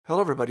Hello,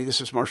 everybody. This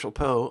is Marshall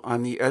Poe.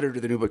 I'm the editor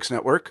of the New Books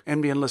Network.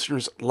 NBN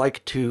listeners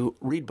like to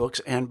read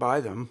books and buy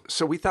them.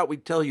 So we thought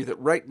we'd tell you that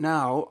right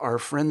now, our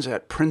friends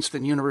at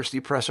Princeton University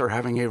Press are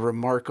having a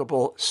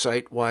remarkable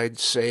site-wide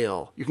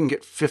sale. You can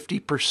get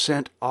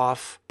 50%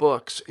 off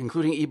books,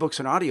 including ebooks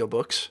and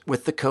audiobooks,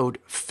 with the code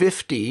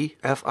 50,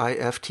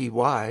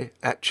 F-I-F-T-Y,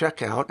 at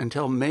checkout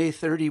until May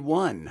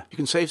 31. You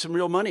can save some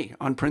real money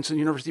on Princeton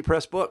University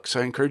Press books.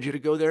 I encourage you to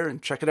go there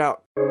and check it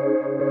out.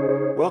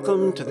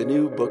 Welcome to the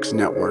New Books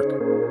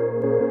Network.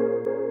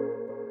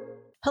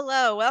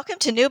 Hello, welcome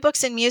to New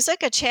Books in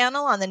Music, a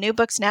channel on the New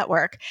Books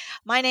Network.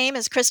 My name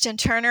is Kristen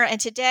Turner, and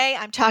today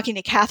I'm talking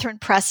to Catherine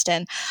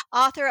Preston,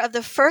 author of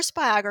the first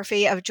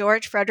biography of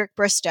George Frederick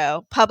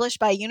Bristow, published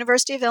by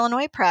University of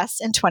Illinois Press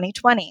in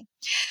 2020.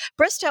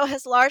 Bristow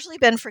has largely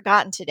been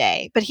forgotten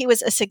today, but he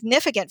was a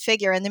significant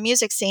figure in the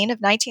music scene of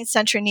 19th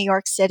century New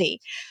York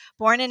City.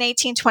 Born in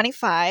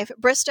 1825,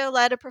 Bristow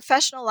led a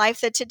professional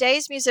life that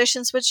today's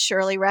musicians would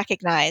surely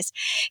recognize.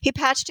 He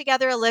patched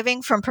together a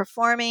living from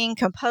performing,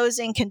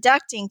 composing,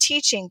 conducting,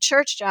 teaching,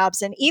 church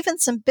jobs, and even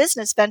some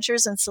business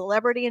ventures and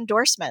celebrity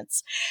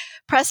endorsements.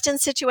 Preston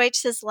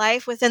situates his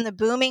life within the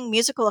booming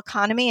musical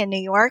economy in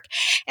New York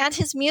and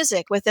his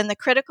music within the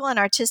critical and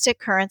artistic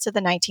currents of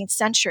the 19th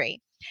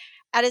century.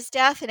 At his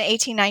death in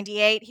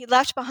 1898, he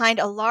left behind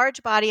a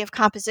large body of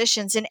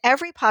compositions in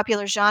every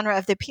popular genre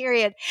of the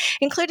period,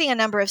 including a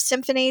number of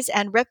symphonies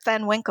and Rip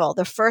Van Winkle,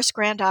 the first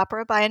grand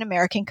opera by an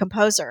American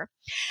composer.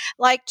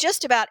 Like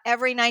just about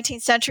every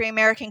 19th century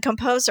American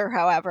composer,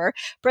 however,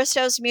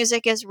 Bristow's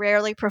music is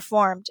rarely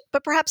performed,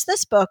 but perhaps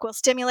this book will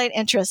stimulate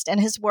interest in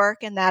his work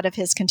and that of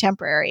his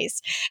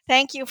contemporaries.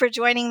 Thank you for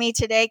joining me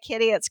today,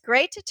 Kitty. It's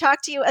great to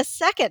talk to you a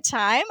second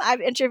time.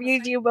 I've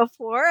interviewed you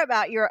before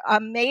about your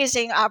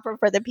amazing Opera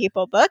for the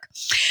People book,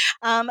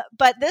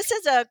 but this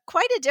is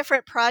quite a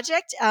different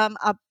project,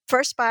 a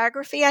first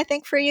biography, I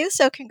think, for you.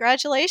 So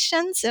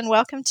congratulations and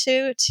welcome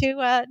to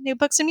New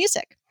Books in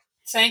Music.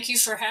 Thank you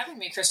for having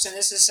me, Kristen.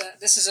 This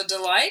is a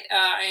delight.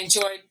 I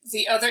enjoyed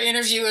the other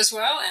interview as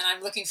well, and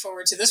I'm looking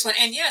forward to this one.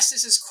 And yes,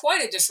 this is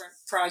quite a different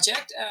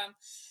project,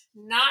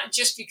 not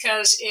just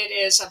because it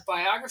is a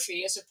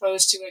biography as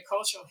opposed to a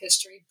cultural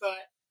history,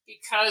 but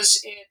because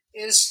it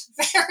is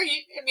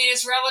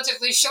it's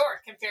relatively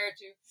short compared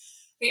to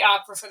the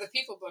Opera for the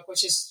People book,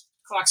 which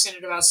clocks in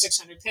at about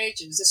 600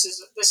 pages.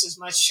 This is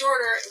much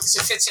shorter because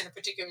it fits in a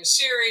particular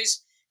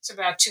series. It's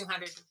about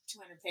 200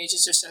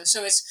 pages or so.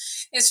 So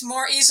it's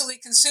more easily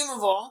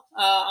consumable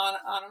on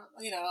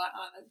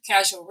a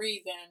casual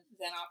read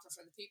than Opera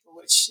for the People,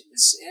 which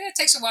it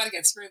takes a while to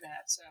get through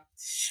that. So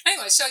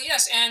anyway, so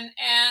yes, and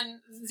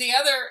the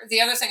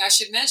other thing I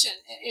should mention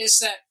is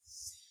that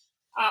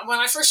when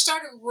I first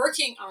started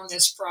working on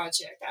this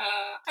project,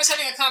 I was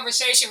having a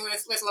conversation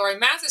with Laurie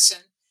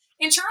Matheson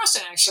in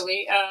Charleston,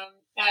 actually,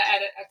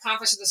 at a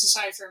conference of the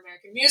Society for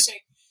American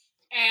Music.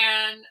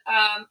 And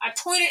I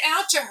pointed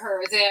out to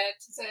her that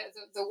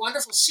the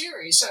wonderful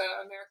series,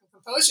 American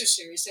Composer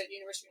Series that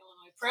University of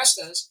Illinois Press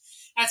does,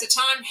 at the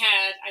time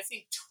had, I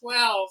think,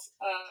 12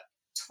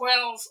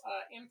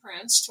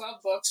 imprints,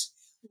 12 books,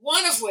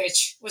 one of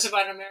which was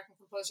about an American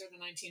composer of the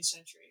 19th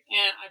century.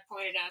 And I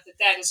pointed out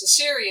that is a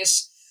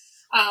serious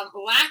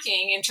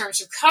lacking in terms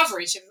of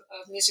coverage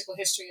of musical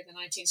history of the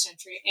 19th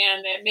century,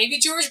 and that maybe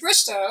George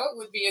Bristow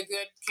would be a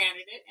good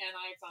candidate. And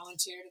I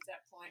volunteered at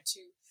that point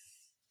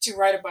to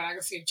write a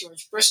biography of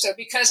George Bristow,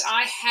 because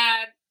I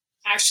had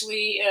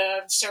actually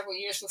several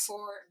years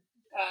before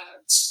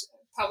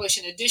published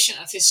an edition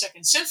of his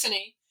Second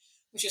Symphony,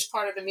 which is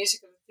part of the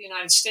Music of the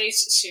United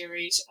States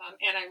series,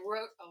 and I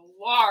wrote a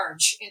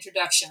large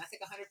introduction, I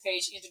think a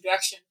 100-page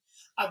introduction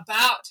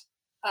about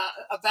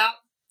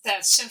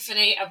that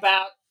symphony,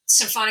 about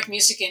symphonic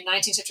music in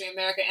 19th century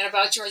America, and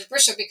about George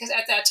Bristow, because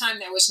at that time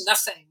there was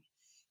nothing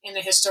in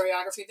the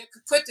historiography that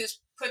could put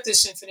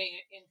this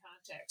symphony in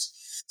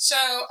context. So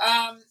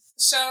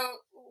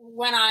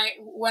when I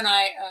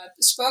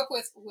spoke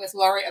with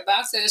Laurie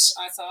about this,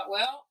 I thought,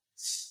 well,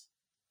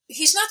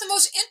 he's not the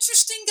most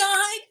interesting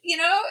guy,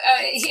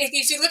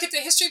 if you look at the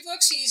history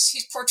books,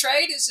 he's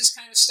portrayed as this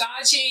kind of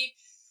stodgy,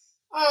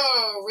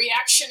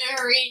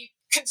 reactionary,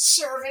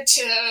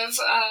 conservative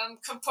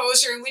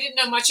composer, and we didn't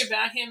know much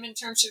about him in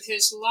terms of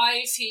his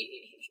life.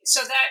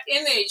 So that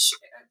image,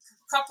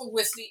 coupled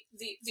with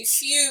the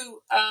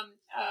few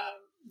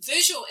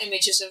visual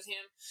images of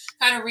him,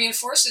 kind of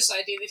reinforced this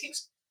idea that he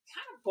was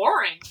kind of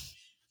boring.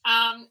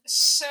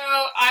 So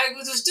I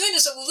was doing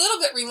this a little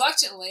bit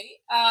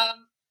reluctantly,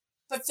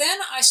 but then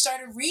I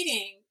started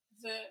reading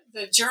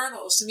the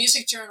journals, the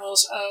music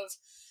journals of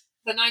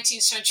the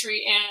 19th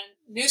century and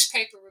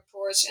newspaper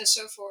reports and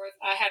so forth.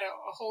 I had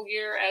a whole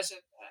year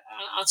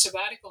on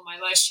sabbatical, my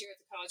last year at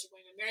the College of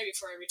William and Mary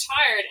before I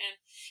retired,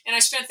 and I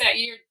spent that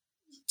year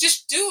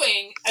just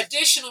doing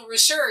additional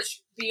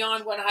research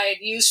beyond what I had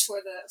used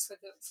for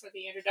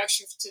the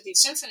introduction to the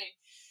symphony.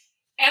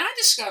 And I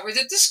discovered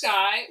that this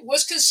guy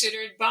was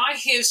considered by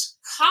his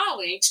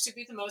colleagues to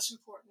be the most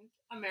important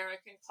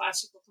American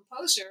classical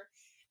composer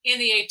in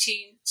the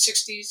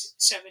 1860s,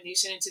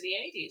 70s, and into the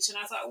 80s. And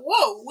I thought,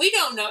 whoa, we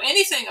don't know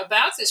anything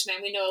about this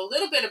man. We know a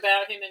little bit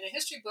about him in the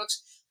history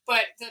books,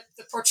 but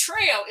the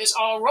portrayal is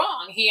all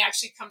wrong. He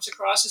actually comes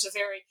across as a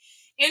very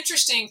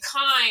interesting,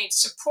 kind,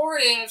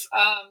 supportive,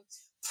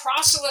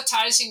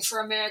 proselytizing for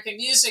American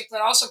music,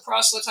 but also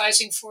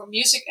proselytizing for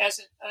music as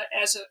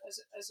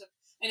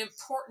an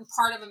important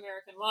part of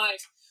American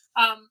life.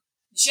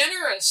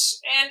 Generous,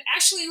 and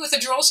actually with a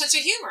droll sense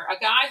of humor. A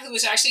guy who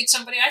was actually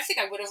somebody I think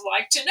I would have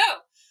liked to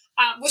know,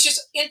 which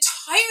is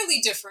entirely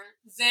different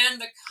than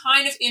the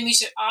kind of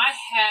image that I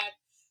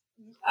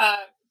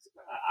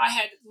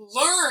had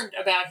learned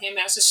about him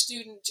as a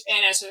student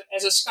and as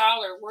a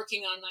scholar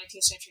working on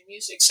 19th century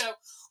music. So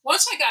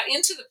once I got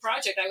into the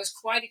project, I was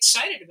quite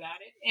excited about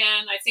it,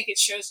 and I think it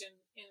shows in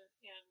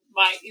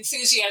my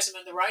enthusiasm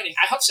in the writing.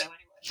 I hope so, anyway.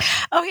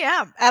 Oh,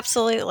 yeah,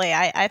 absolutely.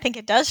 I think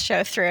it does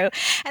show through.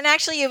 And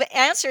actually, you've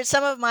answered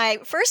some of my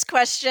first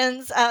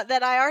questions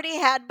that I already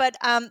had. But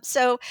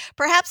so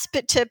perhaps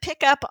to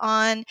pick up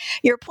on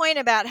your point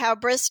about how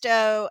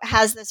Bristow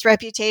has this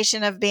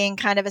reputation of being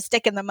kind of a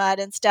stick in the mud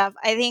and stuff,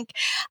 I think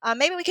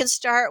maybe we can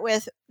start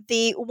with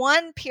the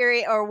one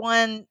period or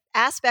one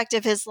aspect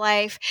of his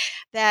life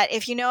that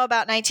if you know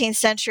about 19th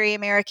century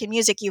American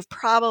music, you've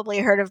probably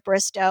heard of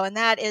Bristow, and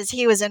that is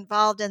he was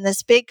involved in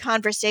this big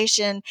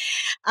conversation in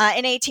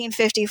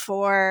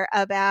 1854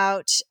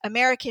 about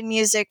American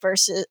music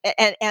versus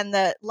and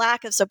the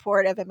lack of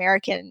support of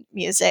American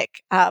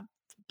music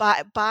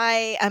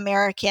by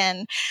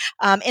American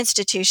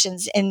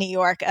institutions in New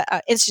York,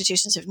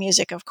 institutions of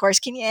music, of course.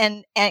 Can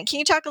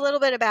you talk a little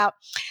bit about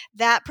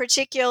that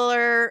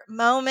particular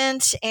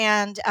moment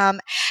and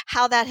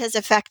how that has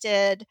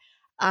affected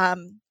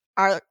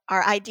our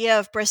idea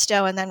of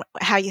Bristow, and then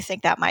how you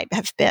think that might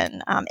have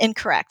been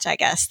incorrect? I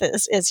guess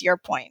is your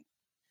point.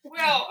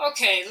 Well,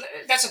 okay,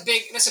 that's a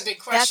big question.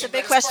 That's a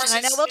big question. I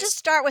know. We'll just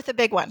start with the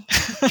big one.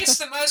 It's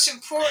the most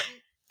important.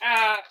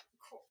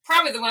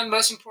 Probably the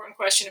most important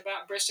question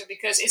about Bristow,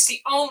 because it's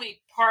the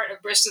only part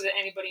of Bristow that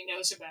anybody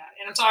knows about.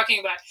 And I'm talking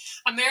about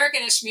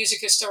Americanist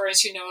music historians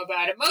who know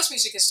about it. Most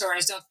music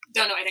historians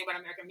don't know anything about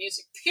American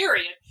music,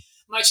 period,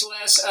 much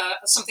less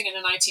something in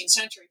the 19th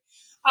century.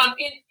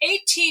 In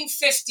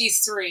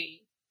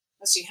 1853,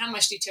 let's see, how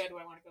much detail do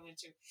I want to go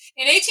into?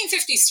 In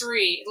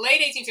 1853,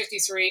 late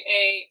 1853,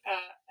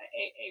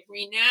 a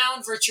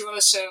renowned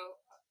virtuoso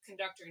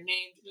conductor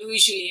named Louis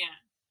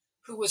Jullien,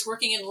 who was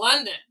working in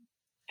London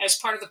as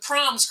part of the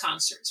Proms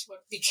concerts,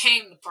 what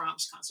became the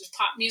Proms concerts,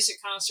 pop music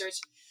concerts,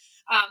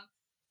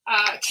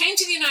 came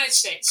to the United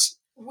States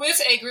with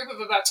a group of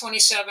about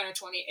 27 or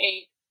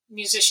 28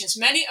 musicians,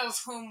 many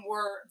of whom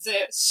were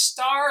the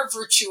star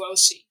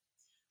virtuosi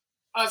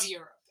of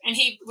Europe. And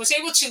he was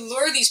able to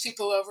lure these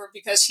people over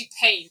because he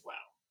paid well.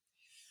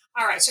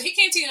 All right, so he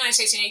came to the United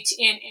States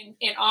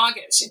in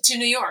August, to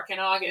New York in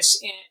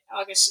August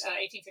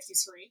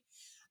 1853,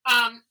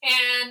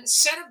 and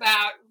set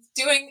about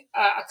doing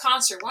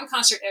one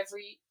concert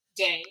every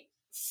day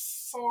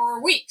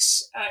for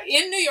weeks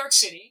in New York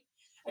City,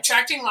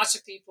 attracting lots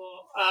of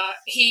people.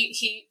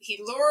 He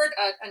lured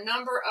a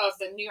number of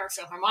the New York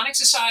Philharmonic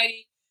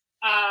Society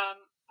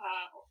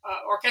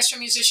orchestra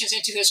musicians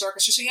into his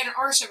orchestra. So he had an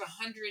orchestra of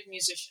 100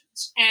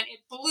 musicians, and it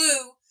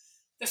blew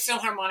the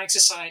Philharmonic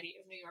Society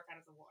of New York out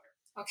of the water.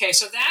 Okay,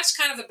 so that's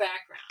kind of the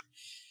background.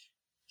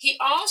 He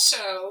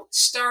also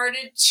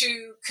started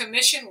to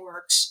commission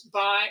works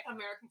by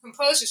American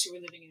composers who were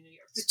living in New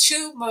York. The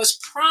two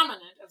most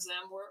prominent of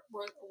them were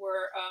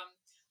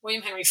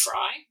William Henry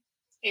Fry,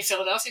 a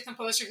Philadelphia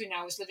composer who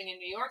now was living in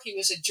New York. He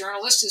was a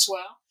journalist as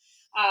well,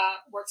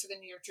 worked for the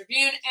New York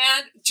Tribune,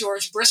 and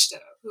George Bristow,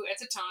 who at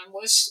the time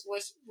was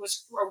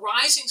a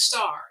rising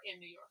star in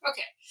New York.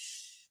 Okay,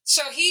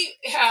 so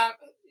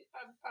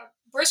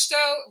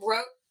Bristow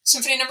wrote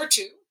Symphony No.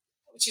 2,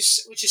 which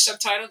is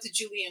subtitled the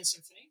Jullien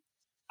Symphony.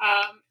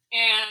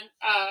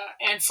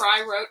 And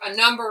Fry wrote a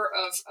number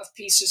of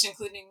pieces,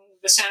 including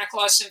the Santa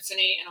Claus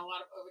Symphony and a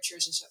lot of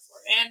overtures and so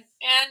forth.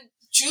 And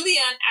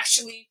Jullien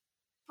actually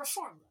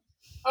performed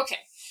them. Okay.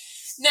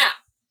 Now,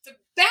 the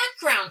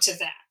background to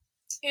that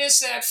is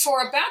that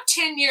for about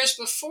 10 years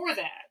before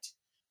that,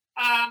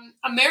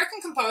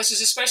 American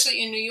composers,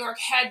 especially in New York,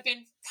 had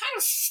been kind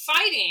of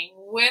fighting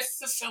with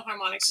the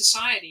Philharmonic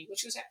Society,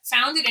 which was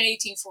founded in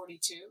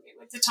 1842.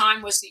 It, at the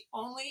time, was the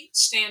only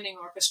standing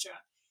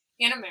orchestra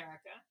in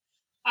America,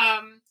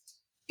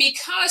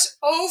 because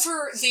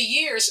over the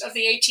years of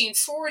the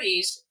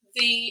 1840s,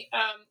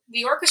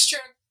 the orchestra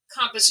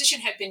composition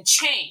had been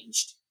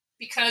changed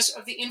because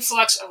of the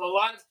influx of a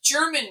lot of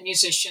German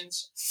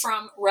musicians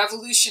from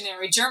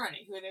revolutionary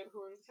Germany, who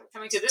were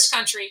coming to this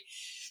country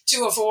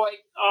to avoid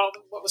all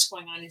what was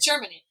going on in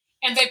Germany.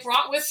 And they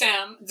brought with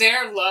them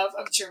their love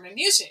of German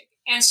music.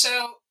 And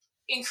so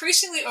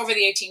increasingly over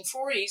the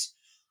 1840s,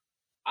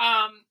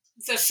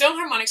 the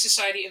Philharmonic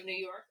Society of New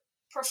York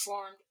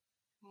performed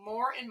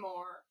more and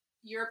more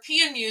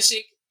European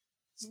music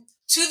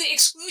to the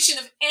exclusion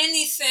of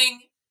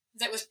anything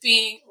that was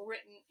being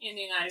written in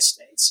the United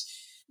States.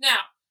 Now,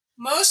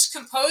 most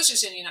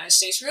composers in the United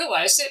States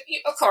realize that,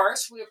 of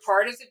course, we're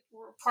part of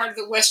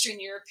the Western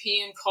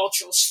European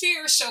cultural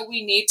sphere, so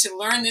we need to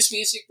learn this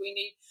music.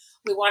 We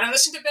want to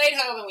listen to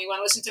Beethoven, we want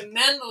to listen to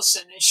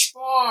Mendelssohn and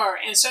Spohr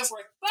and so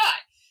forth.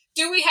 But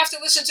do we have to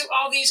listen to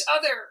all these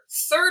other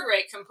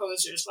third-rate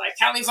composers like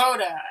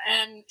Kalivoda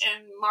and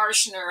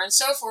Marschner and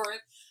so forth?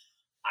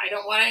 I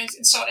don't want to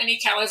insult any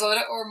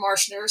Kalivoda or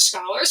Marschner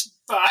scholars,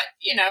 but,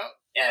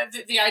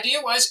 the idea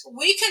was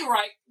we can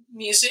write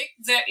music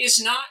that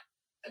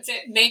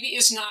maybe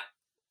is not,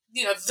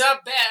 the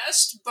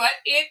best, but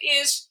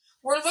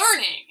we're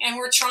learning and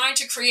we're trying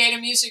to create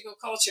a musical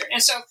culture.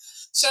 And so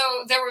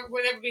there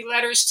would be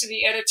letters to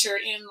the editor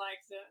in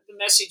like the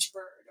Message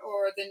Bird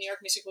or the New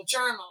York Musical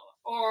Journal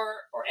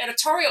or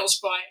editorials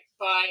by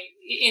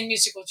in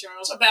musical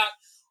journals about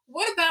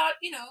what about,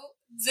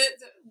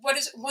 what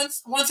is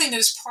one thing that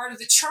is part of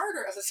the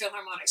charter of the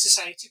Philharmonic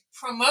Society to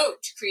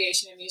promote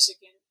creation of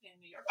music in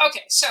New York.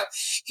 Okay, so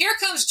here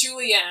comes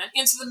Julian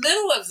into the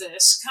middle of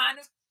this kind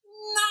of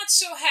not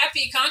so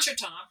happy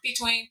contretemps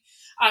between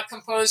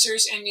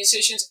composers and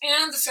musicians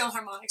and the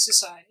Philharmonic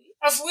Society,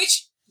 of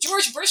which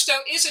George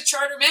Bristow is a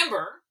charter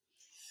member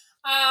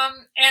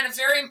and a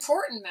very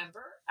important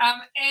member.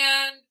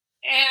 And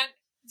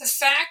the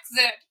fact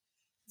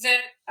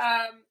that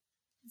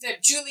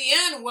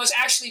Julian was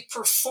actually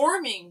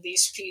performing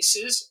these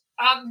pieces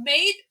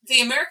made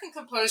the American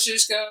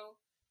composers go,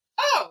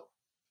 oh,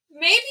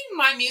 maybe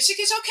my music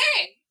is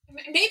okay.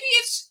 Maybe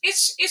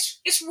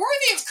it's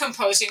worthy of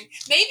composing.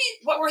 Maybe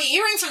what we're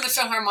hearing from the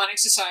Philharmonic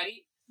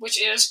Society, which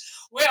is,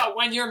 well,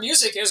 when your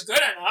music is good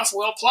enough,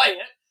 we'll play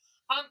it.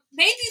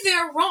 Maybe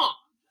they're wrong,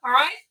 all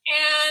right?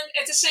 And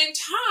at the same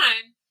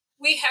time,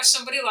 we have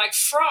somebody like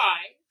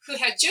Frey, who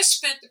had just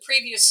spent the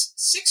previous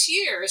 6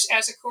 years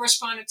as a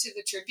correspondent to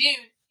the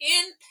Tribune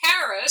in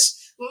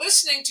Paris,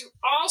 listening to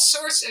all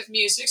sorts of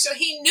music. So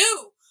he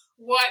knew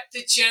what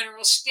the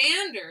general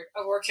standard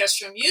of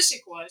orchestral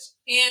music was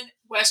in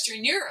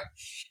Western Europe.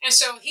 And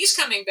so he's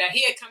coming back.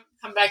 He had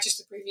come back just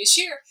the previous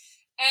year.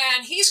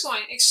 And he's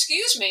going,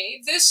 excuse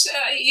me, this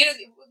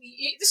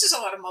is a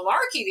lot of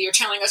malarkey that you're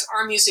telling us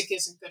our music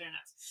isn't good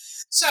enough.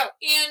 So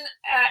in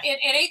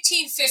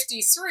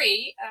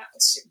 1853,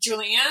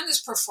 Julian is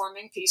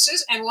performing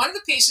pieces, and one of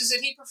the pieces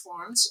that he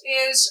performs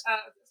is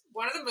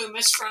one of the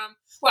movements from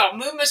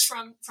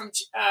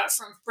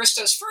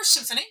Bristow's First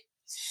Symphony,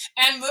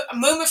 and a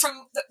movement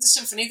from the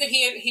symphony that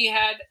he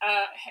had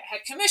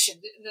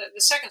commissioned,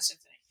 the Second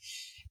Symphony.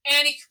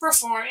 And he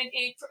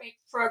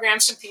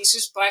programmed some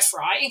pieces by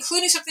Frey,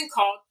 including something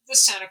called the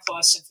Santa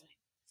Claus Symphony.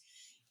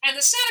 And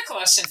the Santa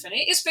Claus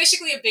Symphony is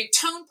basically a big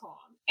tone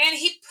poem. And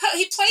he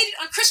played it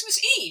on Christmas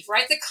Eve,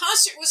 right? The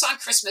concert was on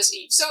Christmas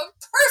Eve, so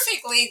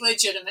perfectly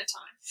legitimate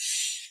time.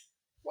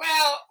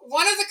 Well,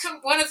 one of the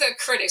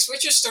critics,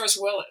 Richard Storrs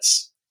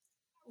Willis,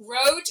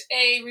 wrote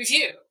a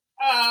review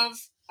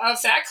of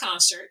that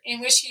concert in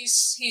which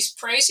he's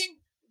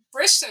praising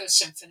Bristow's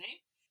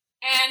symphony,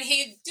 and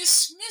he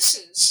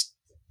dismisses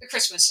the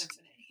Christmas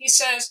Symphony. He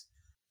says,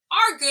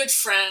 our good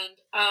friend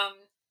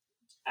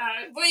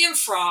William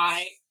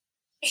Frey,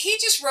 he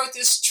just wrote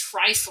this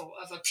trifle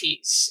of a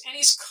piece, and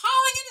he's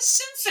calling it a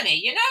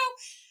symphony.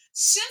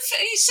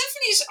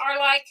 Symphonies are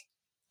like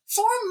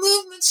 4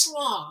 movements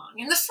long,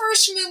 and the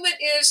first movement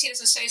is, he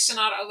doesn't say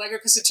sonata allegro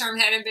because the term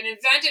hadn't been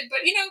invented,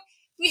 but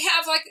we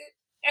have like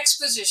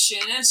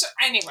exposition, and so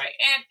anyway,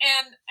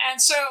 and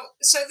so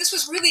this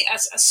was really a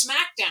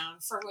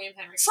smackdown for William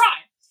Henry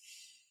Frey,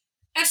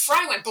 and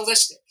Frey went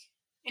ballistic.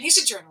 And he's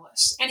a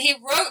journalist, and he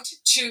wrote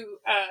to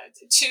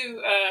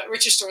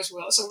Richard Storrs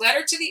Willis a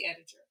letter to the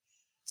editor.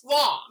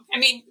 Long. I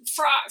mean,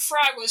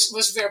 Frey was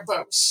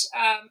verbose.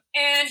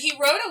 And he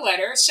wrote a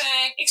letter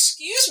saying,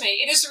 excuse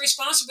me, it is the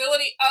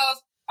responsibility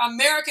of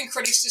American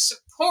critics to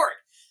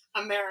support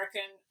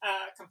American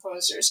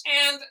composers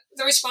and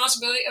the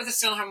responsibility of the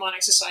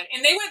Philharmonic Society.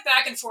 And they went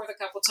back and forth a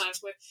couple times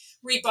with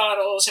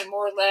rebuttals and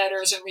more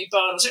letters and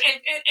rebuttals.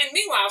 And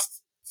meanwhile,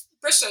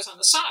 Bristow's on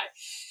the side.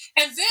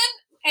 And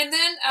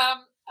then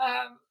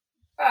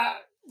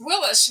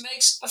Willis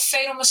makes a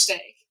fatal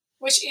mistake,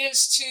 which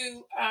is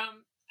to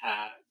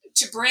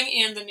bring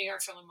in the New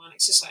York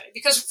Philharmonic Society,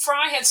 because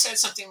Frey had said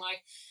something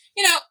like,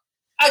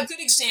 a good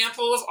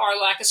example of our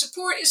lack of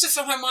support is the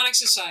Philharmonic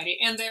Society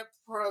and their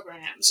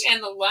programs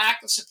and the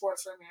lack of support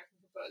for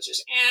American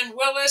composers. And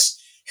Willis,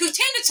 who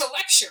tended to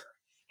lecture,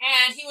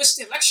 and he was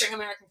lecturing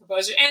American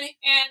composers, and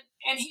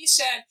he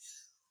said,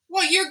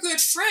 well, your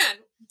good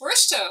friend,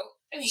 Bristow,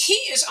 he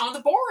is on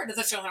the board of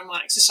the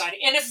Philharmonic Society.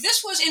 And if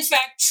this was in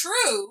fact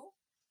true,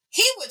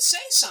 he would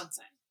say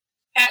something.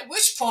 At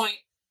which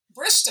point,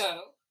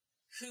 Bristow,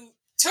 who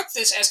took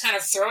this as kind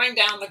of throwing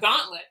down the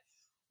gauntlet,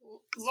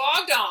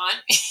 logged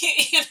on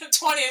in a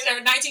 20th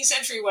or 19th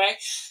century way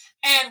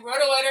and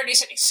wrote a letter, and he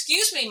said,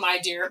 excuse me, my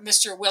dear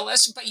Mr.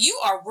 Willis, but you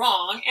are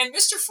wrong, and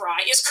Mr.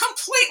 Frey is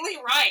completely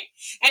right.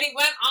 And he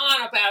went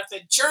on about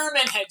the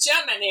German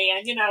hegemony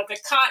and,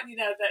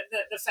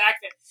 the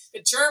fact that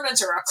the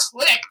Germans are a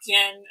clique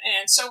and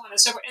so on and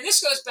so forth. And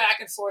this goes back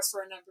and forth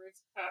for a number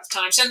of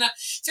times. And the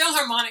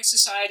Philharmonic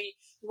Society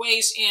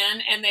weighs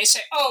in and they say,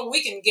 oh,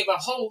 we can give a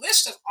whole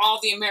list of all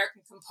the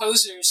American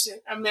composers,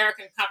 the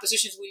American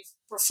compositions we've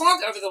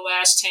performed over the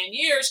last 10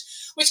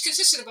 years, which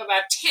consisted of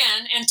about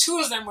 10, and 2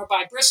 of them were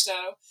by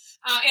Bristow,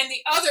 and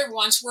the other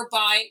ones were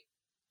by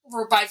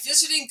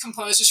visiting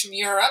composers from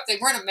Europe. They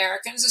weren't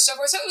Americans and so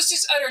forth, so it was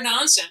just utter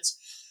nonsense.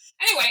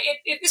 Anyway,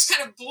 this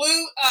kind of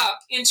blew up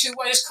into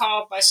what is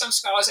called by some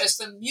scholars as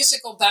the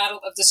musical battle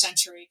of the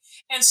century.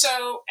 And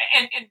so,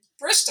 and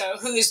Bristow,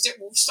 who is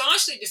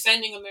staunchly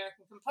defending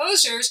American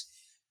composers,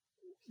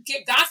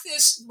 got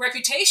this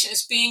reputation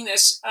as being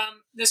this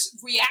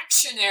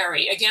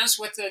reactionary against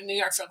what the New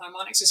York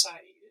Philharmonic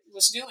Society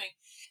was doing,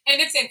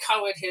 and it then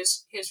colored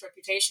his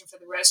reputation for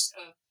the rest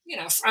of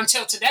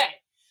until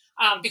today.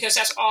 Because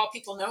that's all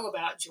people know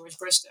about George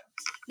Bristow.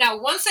 Now,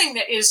 one thing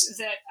that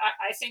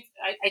I think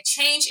I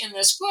change in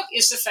this book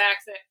is the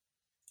fact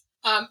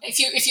that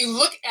if you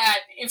look at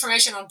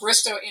information on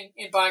Bristow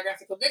in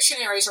biographical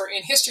dictionaries or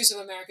in histories of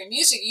American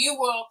music, you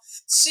will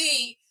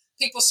see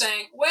people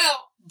saying,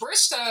 well,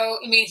 Bristow,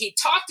 I mean, he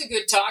talked a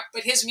good talk,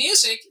 but his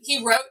music,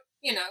 he wrote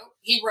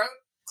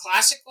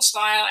classical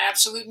style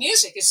absolute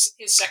music. His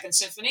Second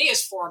Symphony,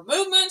 his 4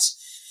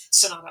 movements,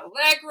 Sonata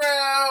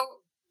Allegro,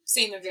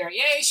 theme and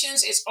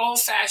variations. It's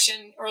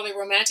old-fashioned early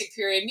Romantic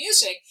period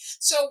music.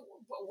 So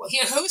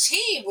who's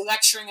he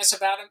lecturing us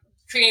about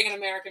creating an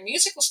American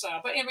musical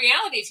style? But in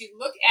reality, if you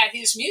look at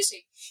his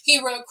music,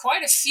 he wrote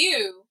quite a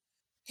few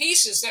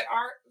pieces that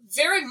are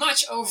very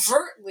much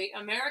overtly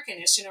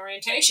Americanist in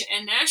orientation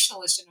and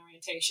nationalist in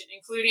orientation,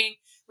 including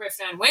Rip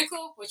Van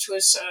Winkle, which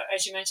was,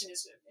 as you mentioned,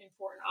 is an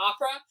important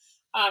opera.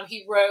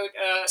 He wrote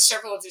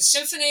several of his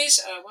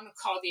symphonies, one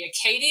called The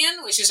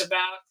Acadian, which is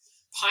about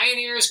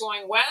pioneers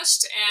going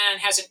west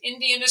and has an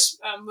Indianist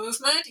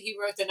movement. He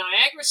wrote the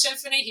Niagara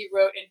Symphony. He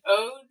wrote an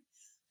ode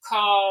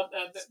called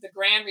the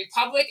Grand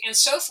Republic, and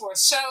so forth.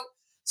 So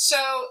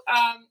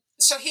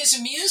his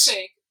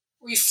music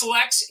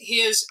reflects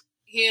his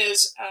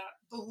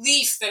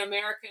belief that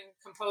American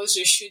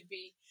composers should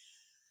be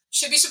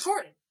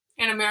supported.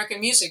 And American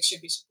music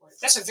should be supported.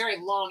 That's a very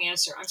long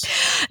answer. I'm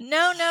sorry.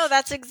 No,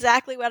 that's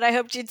exactly what I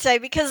hoped you'd say,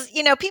 because,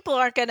 people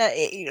aren't going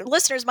to,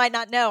 listeners might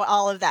not know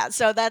all of that.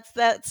 So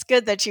that's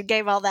good that you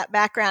gave all that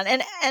background.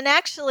 And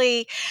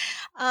actually,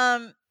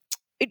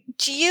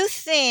 do you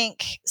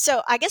think,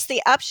 so I guess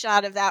the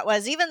upshot of that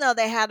was, even though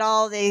they had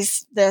all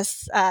this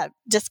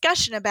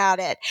discussion about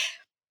it,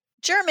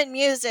 German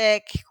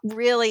music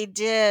really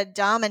did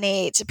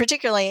dominate,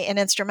 particularly in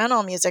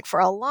instrumental music, for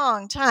a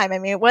long time. I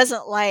mean, it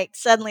wasn't like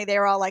suddenly they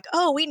were all like,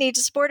 oh, we need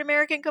to support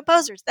American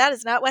composers. That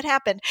is not what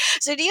happened.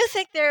 So do you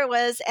think there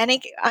was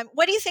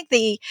what do you think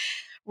the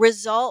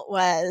result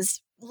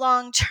was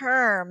long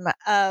term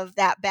of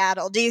that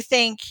battle? Do you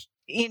think,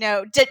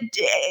 did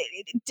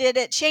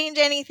it change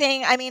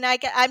anything? I mean,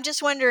 I'm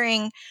just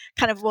wondering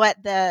kind of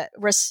what the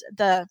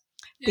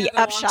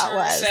upshot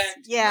was.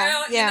 Effect.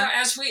 Yeah. Well,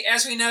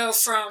 as we know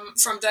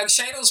from Doug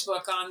Shadle's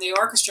book on the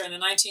orchestra in the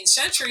 19th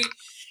century,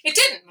 it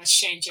didn't much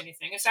change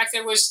anything. In fact,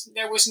 there was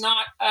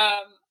not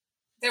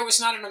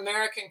an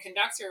American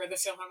conductor of the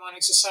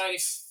Philharmonic Society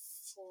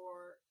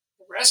for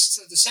the rest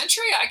of the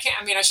century. I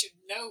should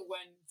know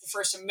when the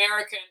first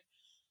American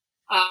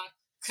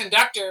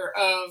conductor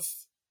of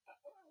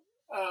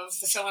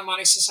the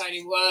Philharmonic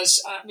Society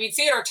was.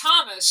 Theodore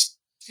Thomas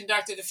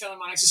conducted the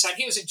Philharmonic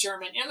Society. He was a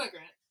German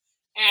immigrant.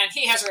 And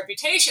he has a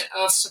reputation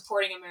of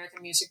supporting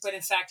American music, but in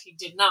fact, he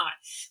did not.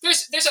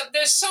 There's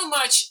so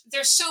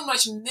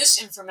much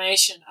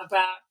misinformation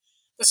about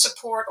the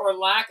support or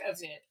lack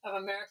of it of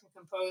American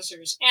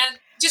composers, and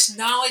just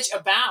knowledge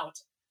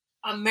about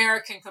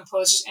American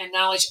composers and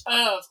knowledge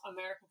of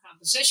American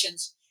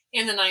compositions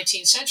in the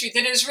 19th century,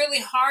 that it is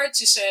really hard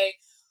to say,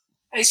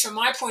 at least from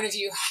my point of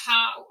view,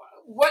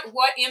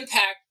 what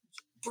impact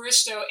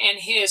Bristow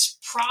and his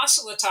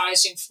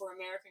proselytizing for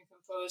American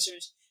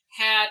composers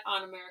had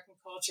on American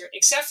culture,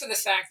 except for the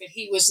fact that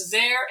he was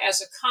there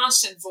as a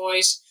constant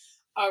voice,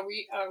 a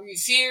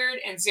revered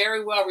and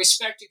very well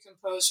respected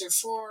composer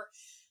for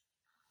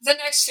the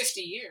next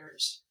 50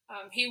 years.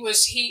 I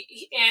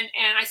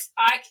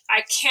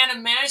can't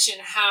imagine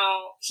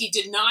how he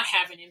did not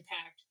have an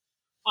impact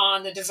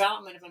on the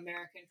development of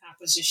American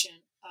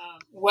composition,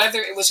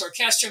 whether it was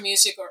orchestral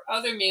music or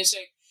other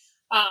music,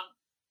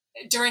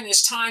 during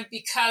this time,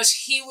 because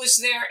he was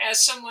there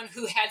as someone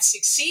who had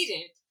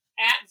succeeded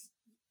at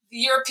the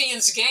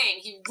Europeans' game.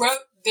 He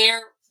wrote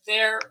their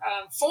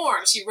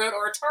forms. He wrote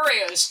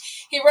oratorios.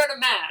 He wrote a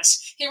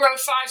mass. He wrote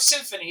 5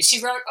 symphonies.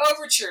 He wrote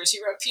overtures. He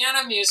wrote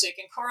piano music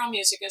and choral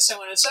music and so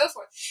on and so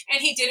forth.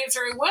 And he did it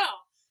very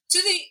well,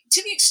 to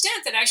the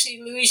extent that actually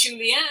Louis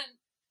Jullien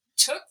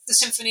took the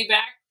symphony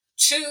back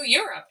to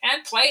Europe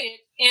and played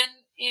it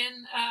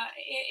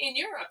in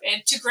Europe,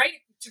 and to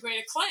great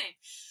acclaim.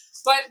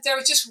 But there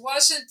just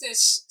wasn't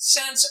this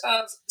sense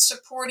of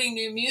supporting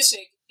new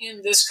music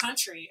in this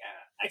country,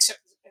 except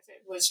if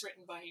it was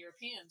written by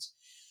Europeans.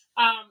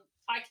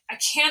 I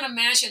can't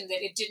imagine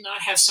that it did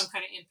not have some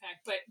kind of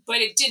impact, but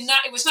it did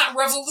not. It was not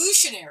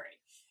revolutionary,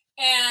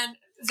 and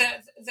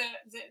the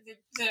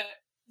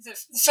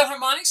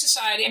Philharmonic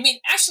Society. I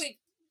mean, actually,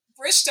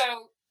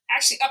 Bristow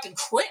actually up and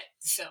quit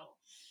the film.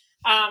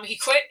 He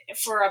quit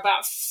for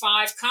about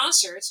 5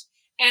 concerts,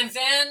 and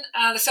then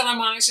the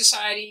Philharmonic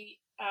Society,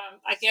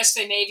 I guess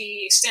they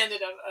maybe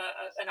extended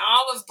an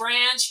olive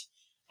branch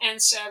and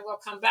said, "Well,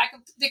 come back,"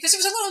 because it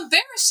was a little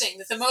embarrassing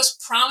that the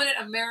most prominent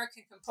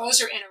American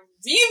composer and a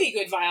really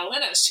good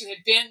violinist who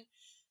had been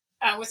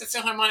with the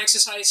Philharmonic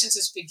Society since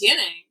its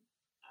beginning,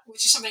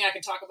 which is something I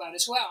can talk about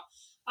as well,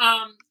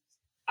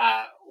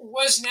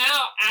 was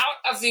now out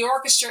of the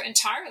orchestra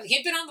entirely.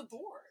 He'd been on the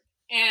board,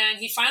 and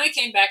he finally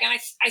came back. And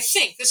I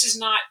think this is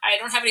not, I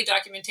don't have any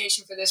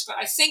documentation for this, but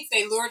I think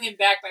they lured him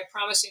back by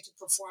promising to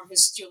perform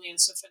his Julian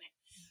Symphony,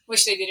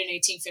 which they did in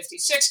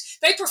 1856.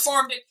 They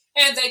performed it,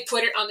 and they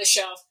put it on the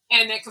shelf,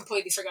 and then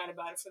completely forgot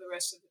about it for the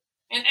rest of it.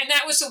 And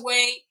that was the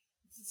way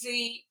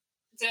the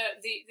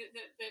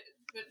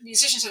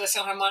musicians of the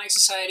Philharmonic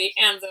Society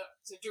and the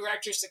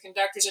directors, the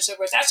conductors, and so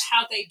forth, that's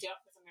how they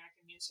dealt with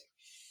American music.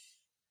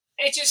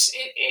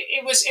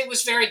 It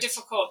was very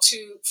difficult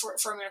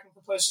for American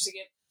composers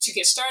to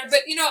get started.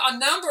 But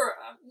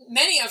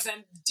many of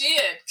them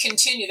did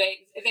continue.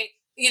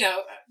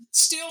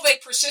 Still they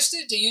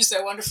persisted, to use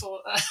their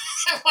wonderful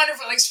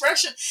wonderful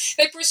expression.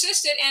 They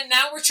persisted, and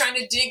now we're trying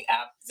to dig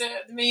up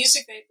the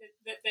music that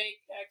they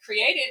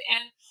created,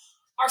 and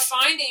are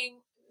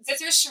finding that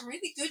there's some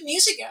really good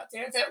music out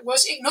there that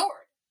was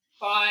ignored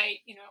by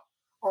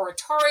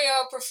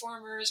oratorio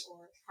performers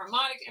or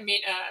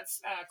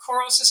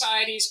choral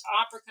societies,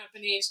 opera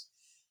companies,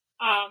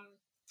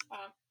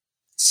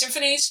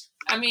 symphonies.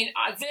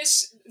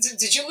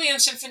 The Julian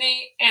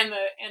Symphony and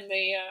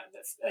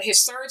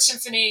his third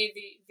symphony,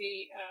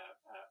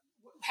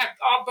 have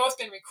all both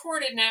been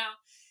recorded now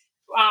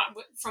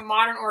from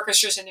modern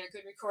orchestras, and they're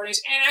good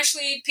recordings. And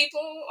actually,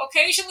 people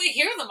occasionally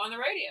hear them on the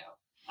radio.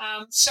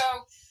 I'm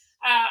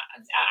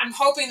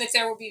hoping that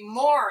there will be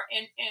more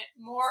and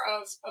more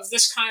of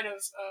this kind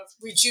of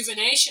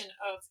rejuvenation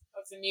of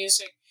the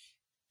music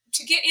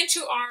to get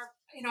into our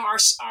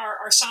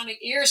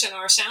sonic ears and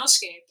our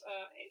soundscape,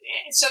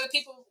 so that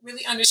people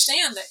really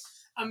understand that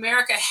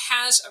America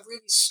has a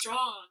really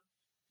strong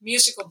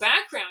musical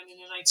background in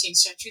the 19th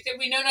century that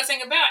we know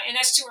nothing about, and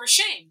that's to our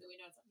shame that we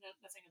know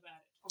nothing about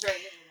it, or very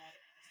little about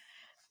it.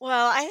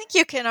 Well, I think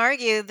you can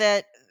argue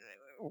that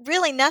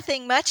really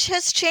nothing much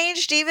has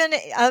changed even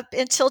up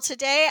until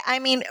today. I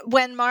mean,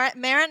 when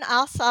Marin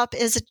Alsop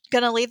is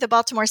going to leave the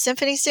Baltimore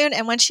Symphony soon,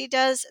 and when she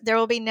does, there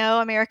will be no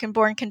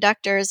American-born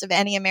conductors of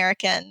any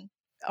American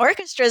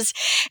orchestras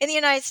in the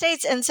United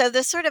States. And so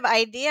this sort of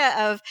idea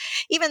of,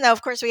 even though,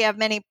 of course, we have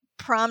many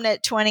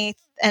prominent 20th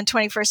and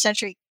 21st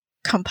century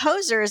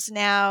composers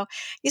now,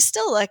 you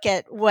still look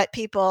at what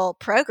people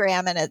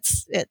program, and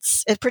it's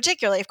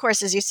particularly, of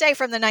course, as you say,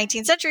 from the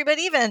 19th century, but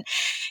even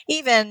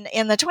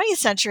in the 20th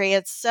century,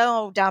 it's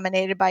so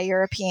dominated by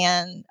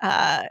European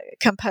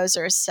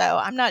composers. So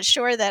I'm not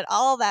sure that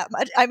all that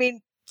much, I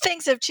mean,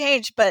 things have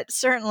changed, but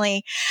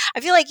certainly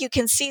I feel like you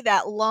can see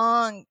that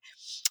long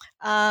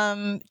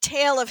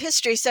tale of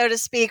history, so to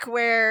speak,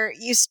 where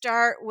you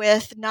start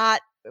with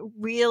not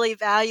really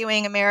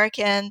valuing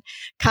American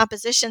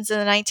compositions in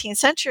the 19th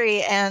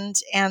century,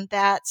 and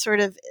that sort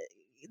of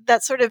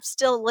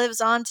still lives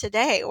on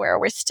today, where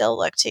we still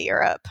look to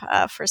Europe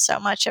for so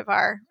much of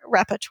our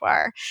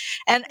repertoire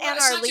and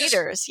our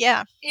leaders.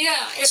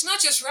 It's not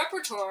just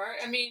repertoire.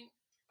 I mean,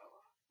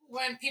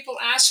 when people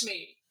ask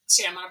me,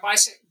 see, I'm on a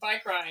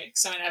bike ride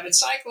because I'm an avid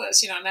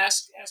cyclist, I'm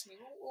asked me,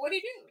 well, what do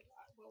you do?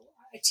 Well,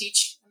 I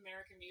teach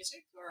American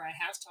music, or I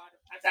have taught.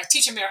 I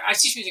teach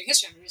music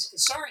history. I'm a music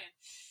historian.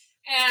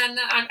 And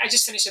I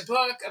just finished a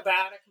book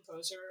about a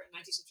composer, a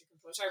 19th century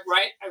composer.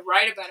 I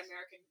write about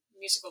American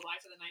musical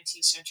life in the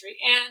 19th century,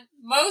 and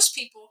most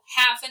people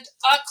haven't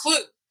a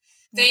clue.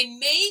 They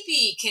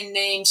maybe can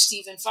name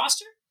Stephen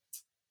Foster.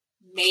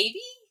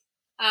 Maybe.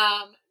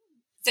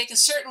 They can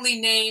certainly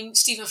name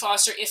Stephen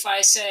Foster if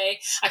I say,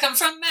 I come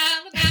from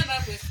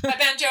Alabama with my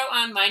banjo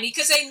on my knee,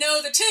 because they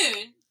know the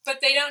tune,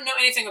 but they don't know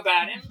anything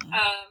about him.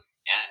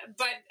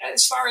 But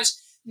as far as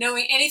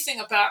knowing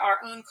anything about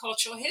our own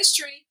cultural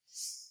history,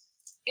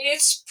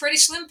 it's pretty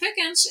slim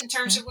pickings in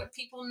terms of what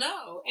people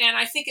know. And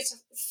I think it's a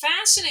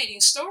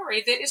fascinating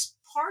story that is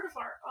part of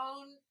our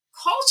own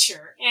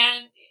culture.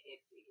 And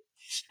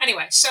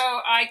anyway, so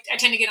I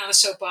tend to get on a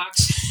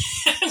soapbox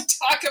and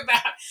talk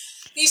about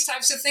these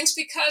types of things,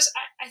 because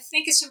I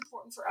think it's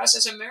important for us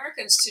as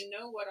Americans to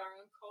know what our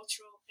own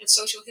cultural and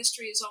social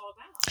history is all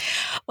about.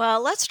 Well,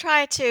 let's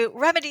try to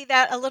remedy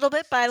that a little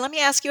bit by, let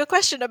me ask you a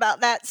question about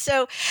that.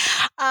 So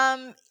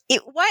can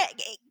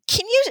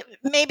you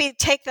maybe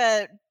take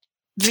the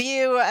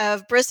view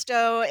of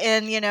Bristow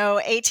in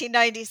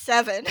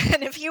 1897,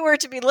 and if you were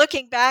to be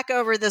looking back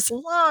over this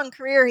long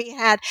career he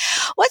had,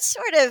 what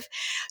sort of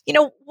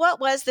what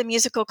was the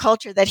musical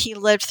culture that he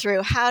lived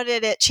through? How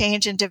did it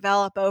change and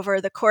develop over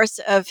the course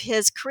of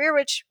his career,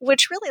 which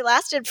really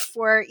lasted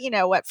for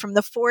from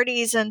the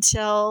 40s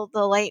until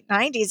the late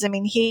 90s? I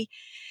mean, he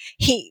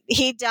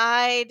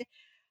died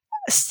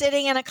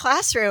sitting in a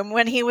classroom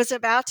when he was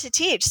about to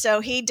teach.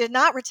 So he did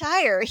not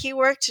retire. He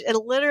worked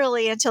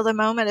literally until the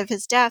moment of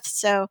his death.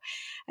 So,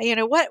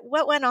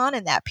 what went on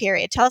in that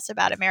period? Tell us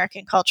about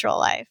American cultural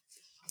life.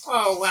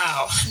 Oh,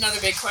 wow. Another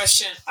big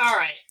question. All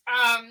right.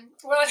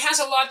 Well, it has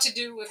a lot to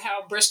do with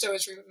how Bristow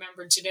is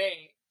remembered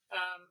today.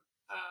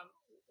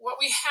 What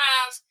we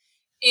have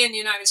in the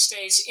United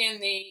States in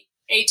the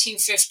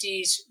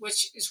 1850s,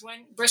 which is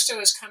when Bristow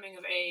is coming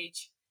of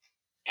age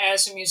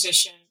as a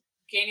musician,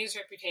 gaining his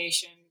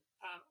reputation.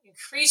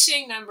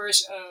 Increasing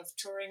numbers of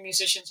touring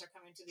musicians are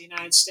coming to the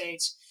United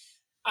States.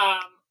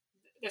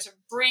 There's a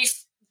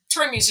brief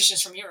touring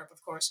musicians from Europe,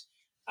 of course,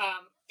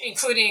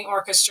 including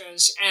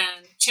orchestras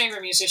and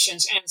chamber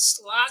musicians and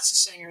lots of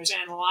singers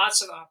and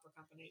lots of opera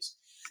companies.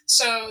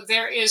 So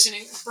there is an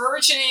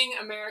burgeoning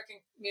American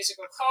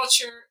musical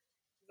culture.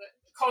 The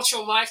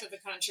cultural life of the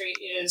country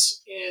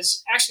is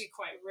actually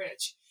quite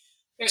rich.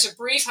 There's a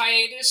brief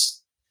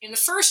hiatus in the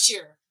first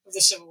year of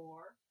the Civil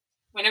War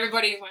when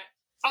everybody went,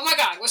 oh my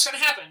God, what's going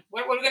to happen?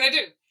 What are we going to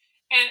do?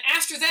 And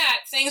after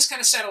that, things kind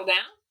of settled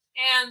down,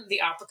 and the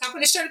opera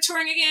company started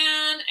touring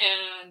again,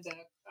 and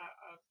the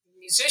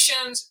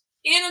musicians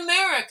in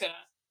America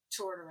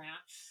toured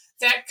around.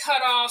 That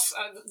cut off,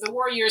 the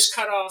war years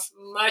cut off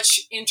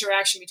much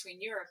interaction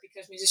between Europe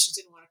because musicians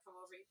didn't want to come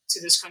over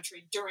to this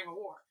country during a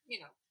war,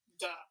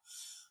 duh.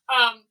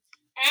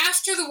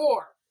 After the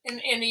war,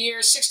 in the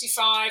years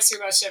 65 through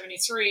about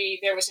 73,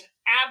 there was an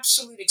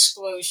absolute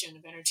explosion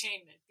of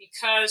entertainment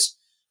because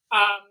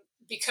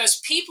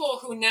people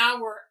who now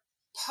were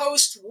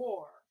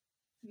post-war,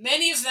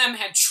 many of them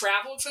had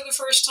traveled for the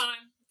first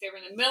time. They were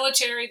in the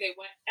military. They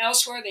went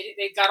elsewhere.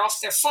 They got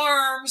off their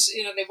farms.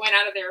 They went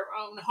out of their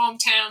own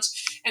hometowns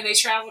and they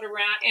traveled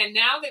around. And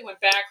now they went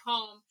back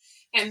home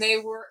and they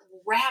were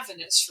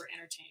ravenous for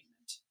entertainment.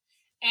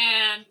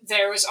 And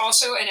there was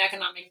also an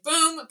economic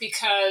boom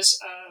because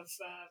of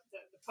the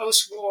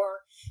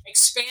post-war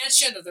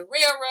expansion of the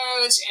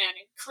railroads and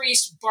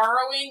increased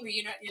borrowing. The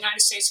United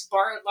States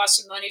borrowed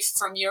lots of money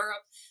from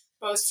Europe,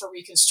 both for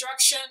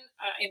reconstruction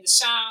in the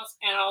South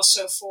and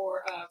also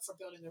for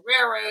building the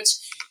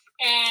railroads.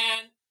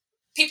 And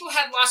people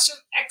had lots of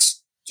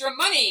extra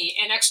money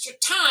and extra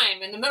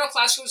time, and the middle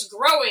class was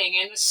growing,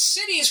 and the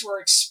cities were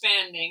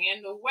expanding,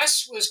 and the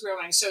West was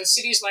growing. So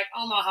cities like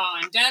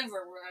Omaha and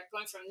Denver were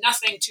going from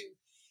nothing to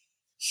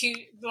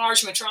huge,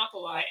 large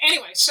metropoli.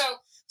 Anyway, so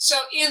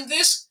in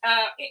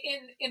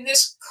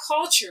this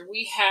culture,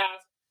 we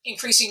have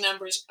increasing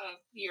numbers of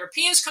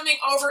Europeans coming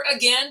over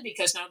again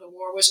because now the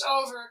war was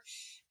over.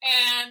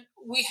 And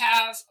we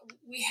have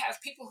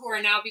people who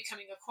are now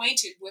becoming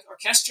acquainted with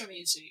orchestral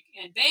music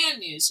and band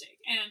music,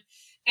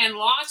 and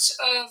lots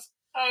of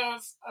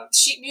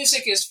sheet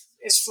music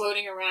is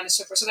floating around and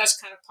so forth. So that's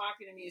kind of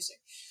popular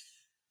music.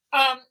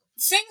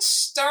 Things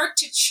start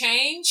to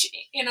change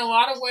in a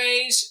lot of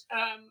ways.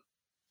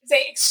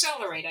 They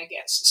accelerate, I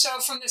guess. So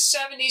from the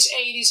 70s,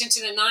 80s into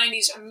the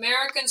 90s,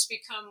 Americans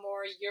become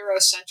more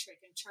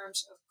Eurocentric in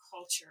terms of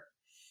culture.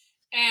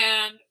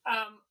 And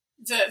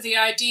the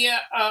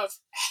idea of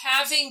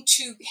having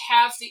to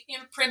have the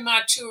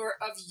imprimatur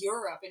of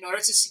Europe in order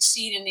to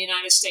succeed in the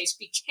United States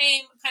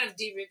became kind of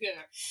de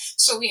rigueur.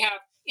 So we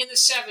have, in the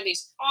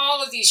 70s,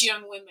 all of these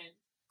young women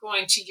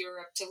going to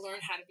Europe to learn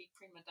how to be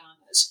prima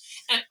donnas.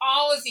 And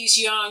all of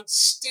these young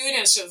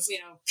students of,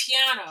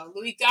 piano,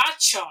 Louis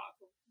Gottschalk,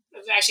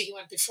 actually he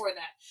went before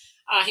that.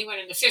 He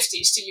went in the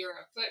 50s to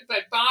Europe.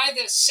 But by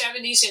the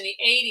 70s and the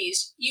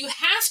 80s, you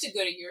have to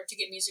go to Europe to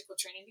get musical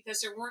training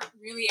because there weren't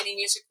really any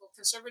musical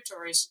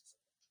conservatories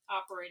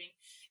operating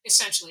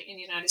essentially in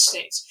the United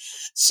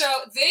States. So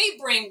they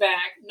bring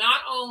back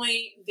not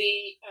only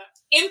the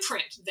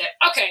imprint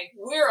that, okay,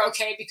 we're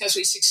okay because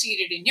we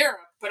succeeded in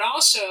Europe, but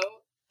also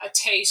a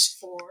taste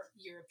for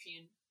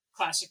European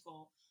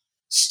classical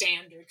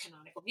standard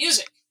canonical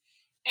music.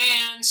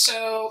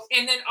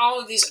 And then all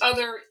of these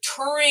other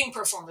touring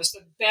performers,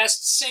 the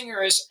best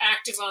singers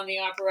active on the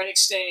operatic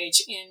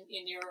stage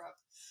in Europe,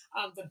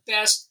 the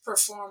best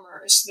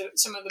performers,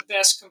 some of the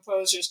best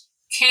composers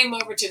came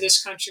over to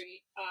this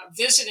country,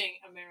 visiting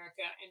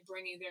America and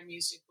bringing their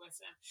music with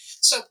them.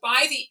 So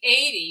by the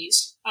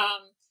 80s,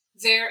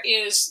 there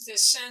is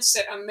this sense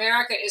that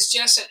America is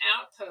just an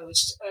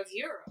outpost of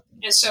Europe.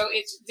 And so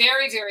it's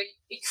very, very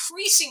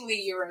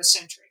increasingly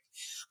Eurocentric.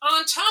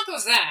 On top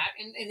of that,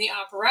 in the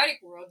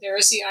operatic world, there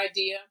is the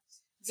idea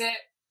that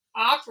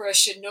opera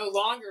should no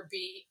longer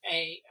be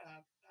a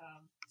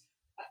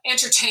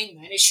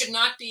entertainment. It should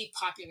not be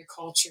popular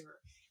culture.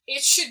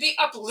 It should be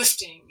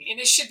uplifting, and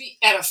it should be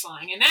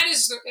edifying. And that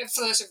is the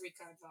influence of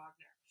Richard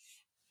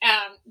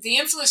Wagner. The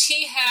influence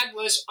he had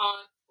was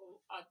on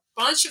a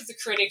bunch of the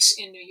critics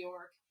in New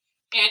York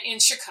and in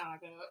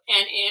Chicago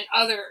and in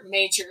other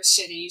major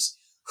cities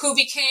who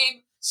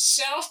became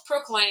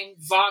self-proclaimed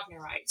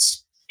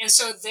Wagnerites. And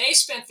so they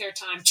spent their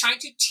time trying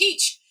to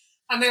teach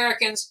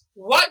Americans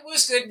what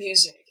was good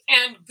music.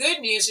 And good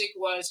music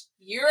was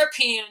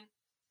European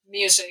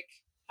music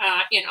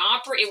in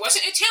opera. It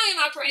wasn't Italian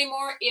opera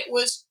anymore. It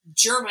was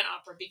German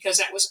opera because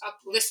that was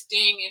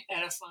uplifting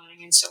and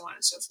edifying and so on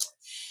and so forth.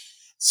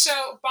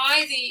 So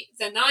by the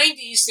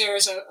 90s,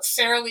 there's a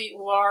fairly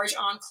large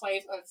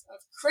enclave of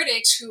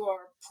critics who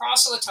are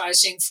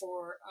proselytizing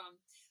for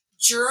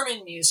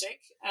German music,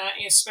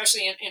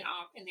 especially in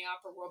the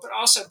opera world, but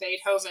also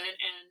Beethoven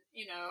and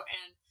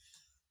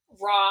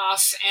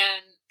Raff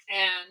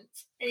and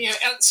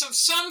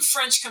some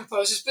French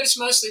composers, but it's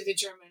mostly the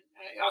German,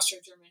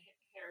 Austro-German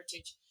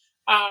heritage.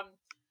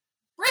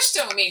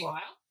 Bristow,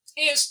 meanwhile,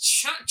 is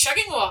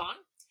chugging along,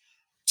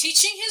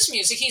 teaching his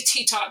music.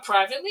 He taught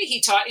privately. He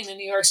taught in the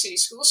New York City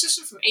school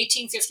system from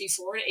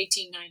 1854 to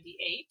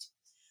 1898,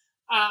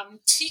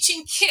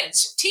 teaching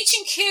kids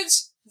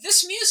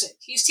this music.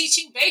 He's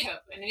teaching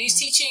Beethoven, and he's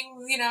teaching,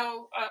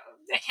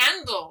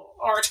 Handel,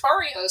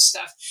 oratorio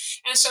stuff,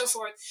 and so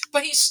forth.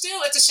 But he's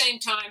still, at the same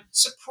time,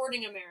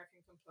 supporting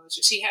American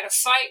composers. He had a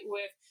fight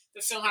with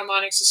the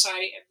Philharmonic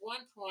Society at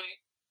one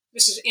point.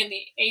 This is in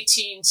the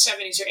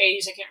 1870s or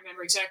 80s. I can't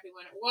remember exactly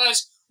when it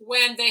was,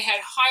 when they had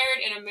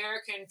hired an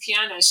American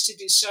pianist to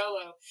do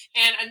solo.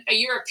 And a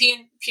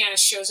European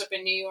pianist shows up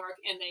in New York,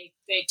 and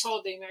they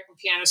told the American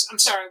pianist, I'm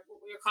sorry,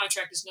 your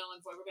contract is null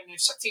and void. We're going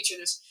to feature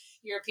this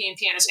European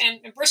pianist. And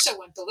Bristow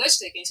went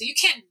ballistic and said, you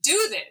can't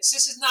do this.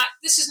 This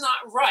is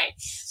not right.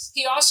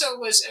 He also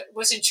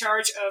was in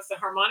charge of the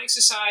Harmonic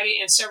Society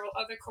and several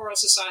other choral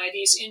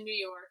societies in New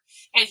York.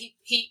 And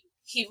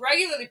he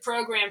regularly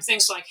programmed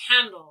things like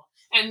Handel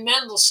and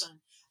Mendelssohn,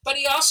 but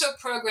he also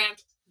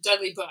programmed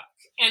Dudley Buck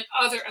and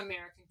other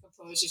American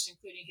composers,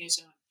 including his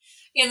own.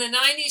 In the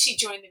 90s, he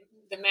joined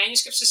the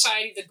Manuscript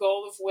Society, the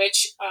goal of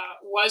which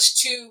was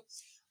to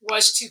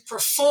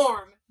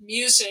perform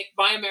music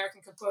by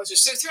American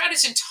composers. So throughout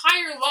his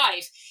entire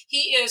life,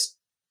 he is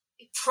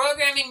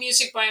programming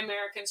music by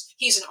Americans.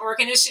 He's an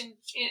organist in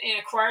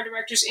a choir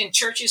directors in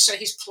churches, so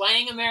he's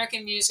playing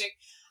American music.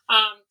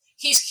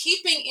 He's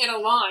keeping it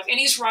alive, and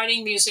he's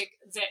writing music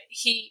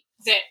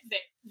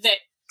that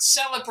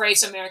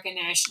celebrates American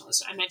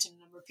nationalism. I mentioned a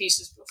number of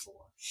pieces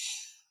before.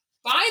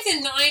 By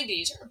the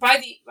 90s,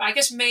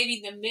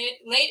 maybe the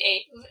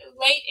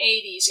late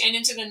 80s and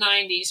into the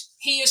 90s,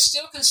 he is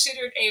still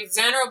considered a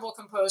venerable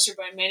composer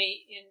by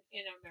many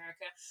in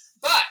America,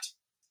 but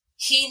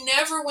he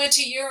never went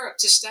to Europe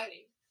to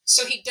study.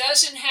 So he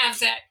doesn't have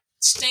that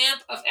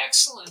stamp of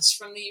excellence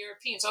from the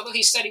Europeans, although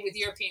he studied with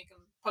European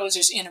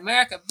composers in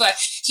America, but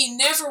he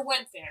never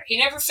went there. He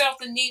never felt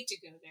the need to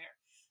go there.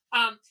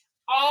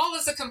 All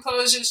of the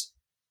composers,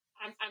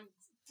 I'm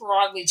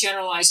broadly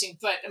generalizing,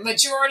 but a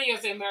majority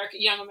of the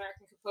young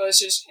American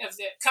composers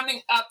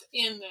coming up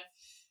in the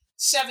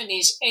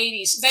 70s,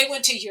 80s, they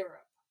went to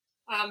Europe.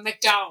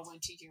 MacDowell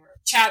went to Europe.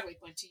 Chadwick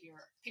went to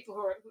Europe. People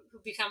who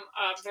become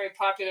very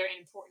popular and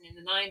important in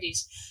the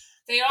 90s.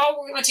 They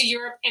all went to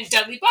Europe, and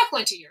Dudley Buck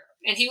went to Europe.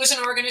 And he was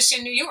an organist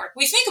in New York.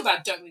 We think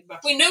about Dudley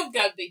Buck. We know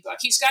Dudley Buck.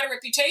 He's got a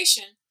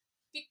reputation,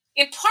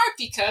 in part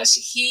because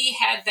he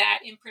had that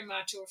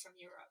imprimatur from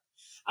Europe.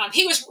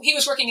 He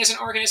was working as an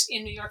organist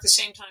in New York the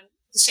same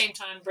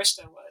time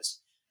Bristow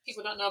was.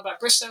 People don't know about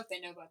Bristow; they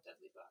know about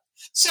Dudley Buck.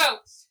 So,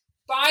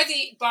 by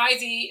the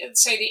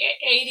say the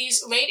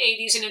 80s, late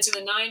 80s, and into the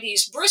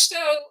 90s,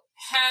 Bristow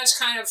has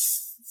kind of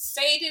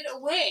faded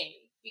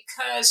away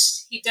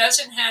because he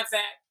doesn't have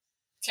that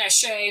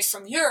cachet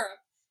from Europe,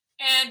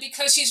 and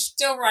because he's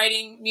still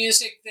writing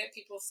music that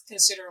people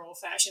consider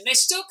old-fashioned. They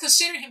still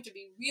consider him to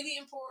be really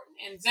important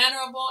and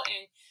venerable,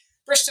 and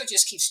Bristow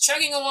just keeps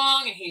chugging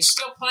along, and he's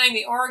still playing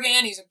the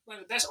organ. He's one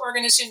of the best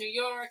organists in New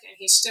York, and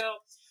he's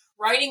still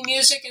writing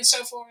music and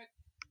so forth.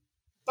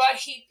 But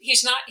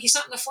he's not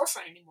in the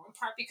forefront anymore, in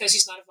part because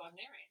he's not a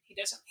Wagnerian.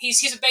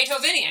 He's a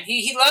Beethovenian.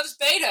 He loves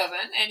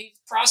Beethoven, and he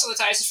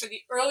proselytizes for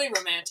the early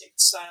Romantic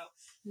style.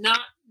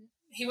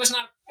 He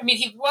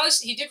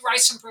did write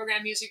some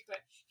program music, but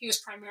he was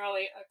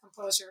primarily a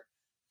composer.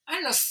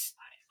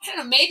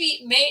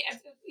 Maybe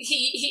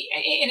he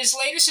in his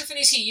later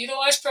symphonies he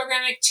utilized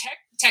programming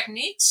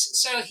techniques,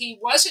 so he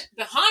wasn't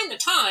behind the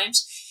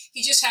times.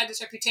 He just had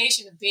this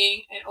reputation of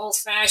being an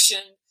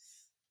old-fashioned,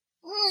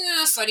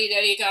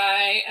 fuddy-duddy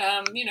guy.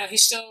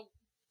 He's still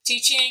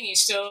teaching,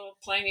 he's still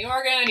playing the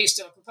organ, he's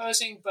still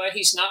composing, but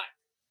he's not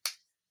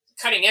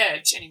cutting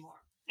edge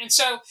anymore. And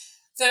so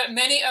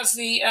many of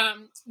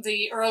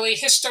the early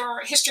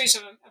histories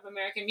of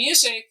American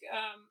music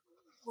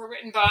were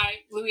written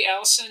by Louis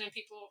Ellison and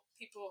people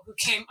who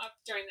came up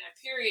during that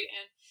period.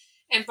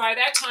 And by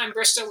that time,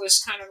 Bristow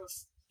was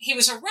he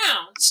was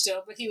around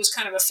still, but he was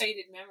kind of a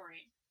faded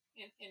memory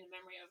in the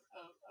memory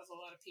of a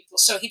lot of people.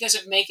 So he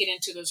doesn't make it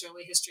into those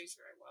early histories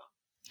very well.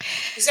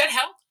 Does that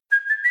help?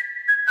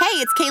 Hey,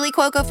 it's Kaylee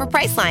Cuoco for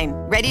Priceline.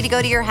 Ready to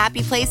go to your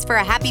happy place for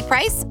a happy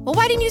price? Well,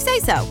 why didn't you say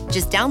so?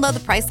 Just download the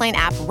Priceline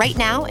app right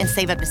now and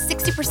save up to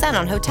 60%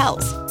 on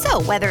hotels.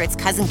 So whether it's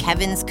Cousin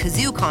Kevin's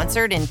Kazoo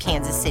Concert in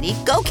Kansas City,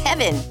 go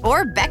Kevin,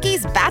 or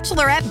Becky's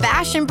Bachelorette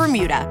Bash in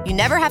Bermuda, you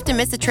never have to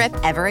miss a trip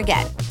ever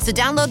again. So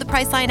download the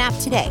Priceline app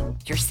today.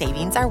 Your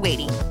savings are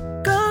waiting.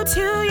 Go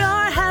to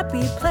your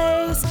happy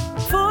place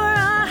for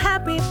a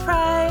happy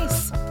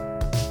price.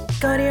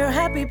 Go to your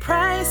happy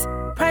price,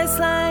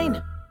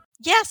 Priceline.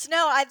 Yes,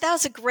 no, that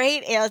was a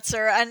great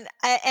answer, and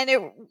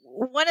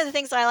one of the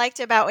things I liked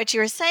about what you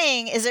were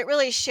saying is it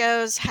really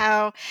shows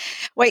how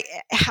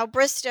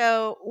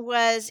Bristow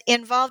was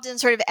involved in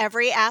sort of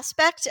every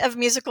aspect of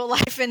musical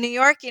life in New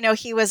York. You know,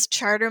 he was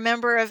charter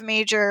member of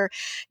major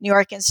New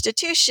York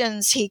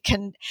institutions.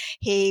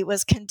 He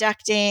was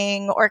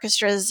conducting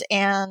orchestras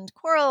and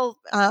choral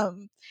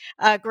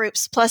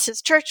groups, plus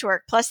his church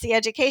work, plus the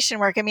education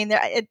work. I mean,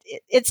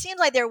 it seemed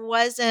like there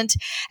wasn't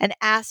an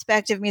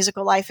aspect of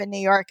musical life in New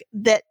York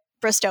that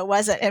Bristow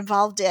wasn't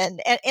involved in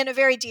a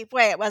very deep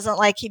way. It wasn't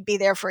like he'd be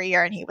there for a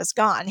year and he was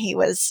gone. He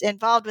was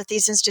involved with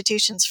these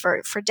institutions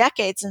for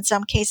decades in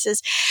some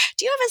cases.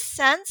 Do you have a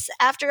sense,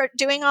 after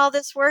doing all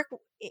this work,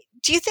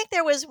 do you think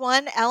there was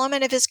one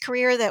element of his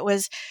career that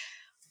was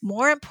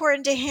more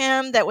important to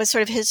him, that was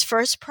sort of his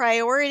first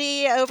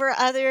priority over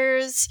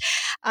others?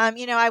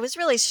 I was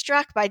really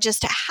struck by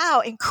just how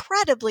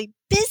incredibly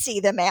busy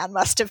the man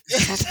must have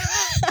been.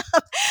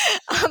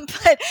 On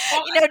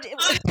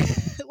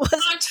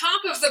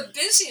top of the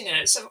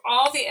busyness of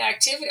all the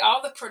activity,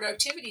 all the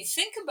productivity,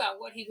 think about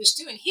what he was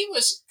doing. He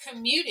was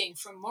commuting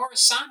from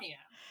Morrisania,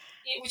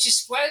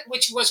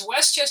 which was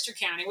Westchester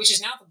County, which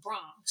is now the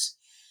Bronx,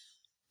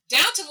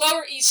 down to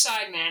Lower East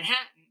Side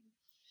Manhattan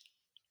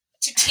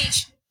to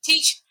teach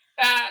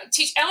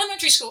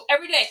elementary school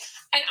every day.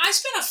 And I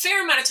spent a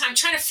fair amount of time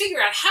trying to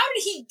figure out, how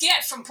did he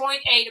get from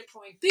point A to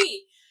point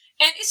B?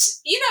 And it's,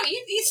 you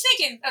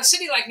think in a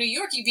city like New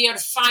York, you'd be able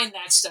to find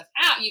that stuff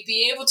out. You'd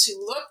be able to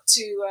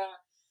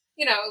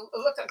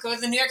go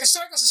to the New York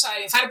Historical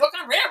Society and find a book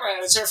on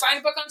railroads, or find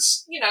a book on,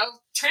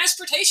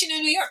 transportation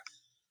in New York.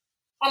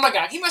 Oh my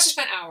God, he must have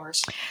spent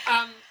hours.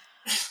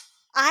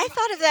 I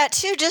thought of that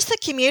too, just the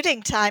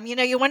commuting time.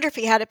 You wonder if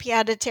he had a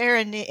pied-à-terre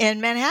in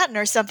Manhattan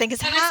or something.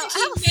 Because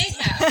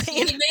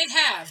he may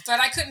have, but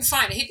I couldn't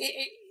find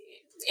it.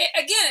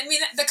 Again, I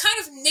mean, the kind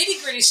of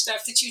nitty-gritty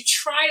stuff that you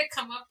try to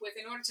come up with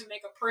in order to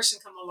make a person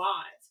come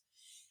alive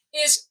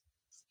it's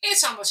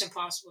almost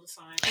impossible to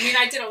find. I mean,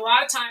 I spent a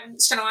lot of time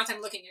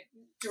looking at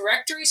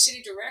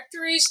city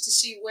directories to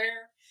see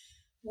where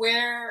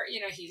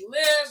he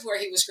lived, where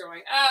he was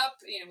growing up,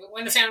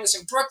 when the family was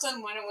in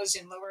Brooklyn, when it was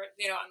in lower,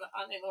 in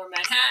lower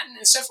Manhattan,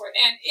 and so forth.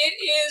 And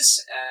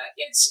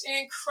it's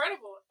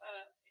incredible.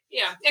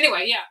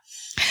 Anyway, yeah.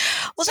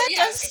 Well,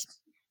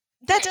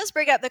 that does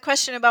bring up the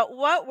question about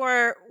what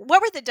were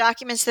the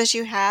documents that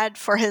you had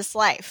for his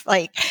life?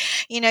 Like,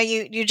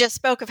 you just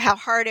spoke of how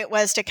hard it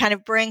was to kind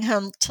of bring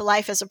him to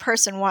life as a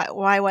person.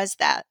 Why was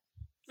that?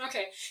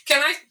 Okay.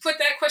 Can I put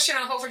that question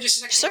on hold for just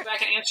a second? Sure. Go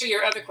back and answer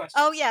your other question.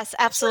 Oh, yes,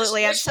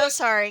 absolutely. I'm so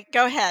sorry.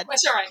 Go ahead.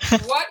 That's all right.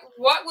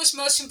 What was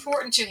most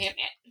important to him?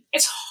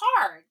 It's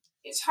hard.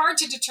 It's hard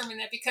to determine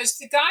that, because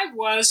the guy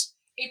was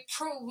a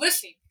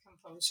prolific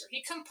composer.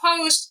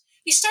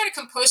 He started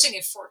composing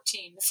at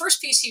 14. The first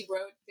piece he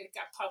wrote that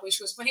got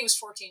published was when he was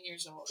 14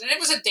 years old. And it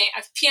was a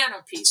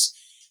piano piece,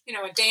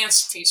 a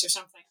dance piece or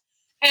something.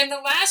 And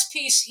the last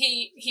piece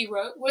he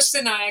wrote was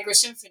the Niagara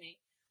Symphony,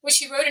 which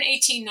he wrote in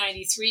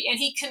 1893, and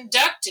he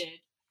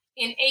conducted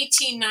in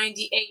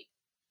 1898.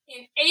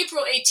 In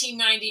April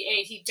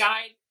 1898, he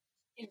died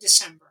in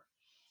December.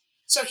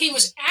 So he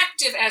was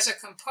active as a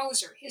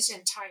composer his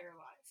entire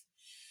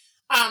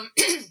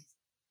life.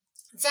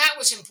 That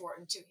was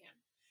important to him.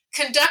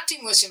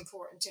 Conducting was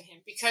important to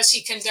him because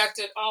he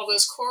conducted all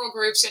those choral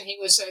groups, and he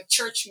was a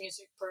church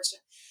music person.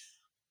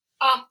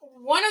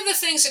 One of the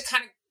things that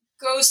kind of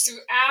goes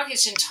throughout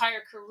his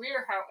entire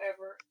career,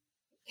 however,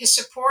 his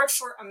support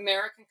for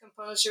American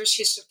composers,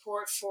 his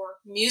support for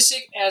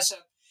music as an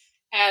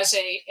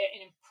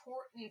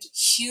important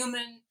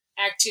human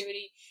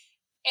activity,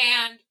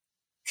 and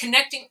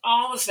connecting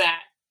all of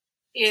that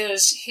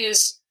is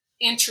his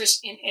interest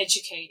in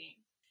educating.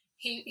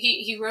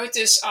 He wrote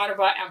this I'll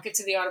get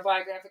to the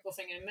autobiographical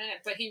thing in a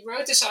minute, but he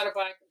wrote this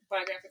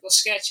autobiographical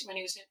sketch when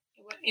he was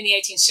in the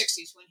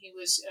 1860s, when he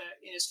was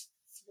in his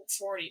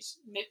 30s.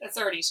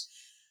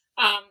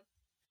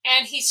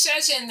 And he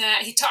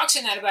talks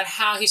in that about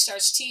how he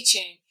starts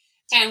teaching.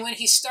 And when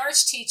he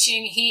starts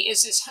teaching, he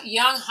is this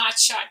young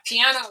hotshot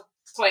piano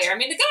player. I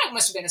mean, the guy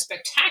must have been a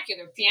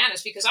spectacular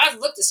pianist, because I've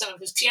looked at some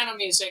of his piano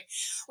music,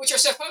 which are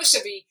supposed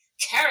to be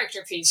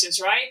character pieces,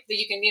 right? That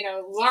you can,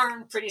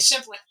 learn pretty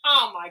simply.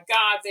 Oh my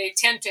God, they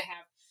tend to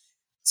have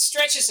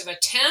stretches of a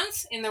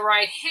tenth in the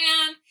right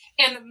hand,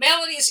 and the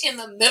melody is in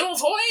the middle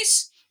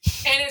voice.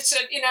 And it's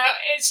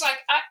it's like,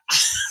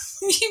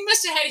 he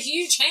must have had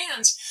huge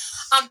hands.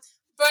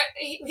 But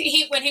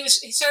when he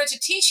started to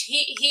teach,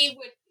 he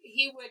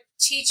would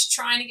teach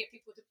trying to get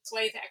people to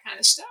play that kind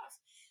of stuff.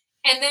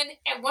 And then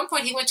at one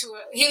point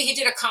he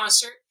did a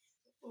concert,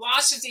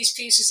 lots of these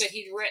pieces that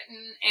he'd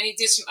written, and he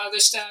did some other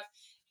stuff.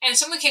 And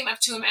someone came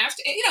up to him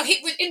after,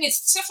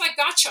 stuff like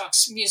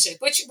Gottschalk's music,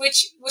 which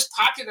was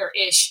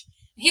popular-ish.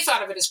 He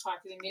thought of it as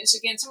popular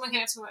music. And someone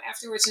came up to him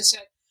afterwards and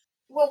said,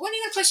 "Well, when are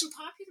you going to play some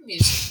popular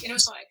music?" And it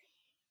was like,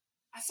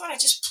 I thought I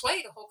just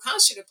played a whole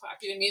concert of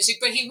popular music.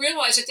 But he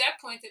realized at that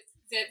point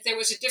that there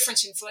was a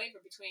difference in flavor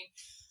between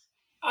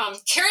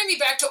 "Carry Me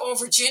Back to Old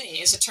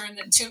Virginia" is a tune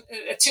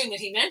that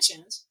he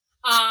mentions,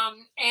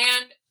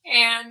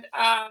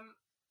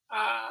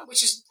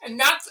 Which is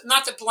not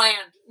the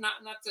Bland,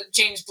 not the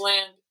James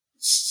Bland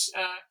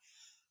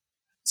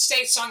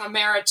state song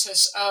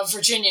emeritus of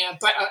Virginia,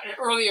 but an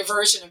earlier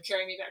version of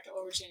 "Carry Me Back to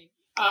Old Virginia,"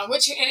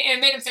 which and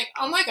made him think,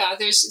 "Oh my God,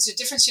 there's a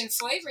difference in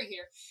flavor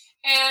here,"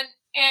 and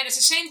at the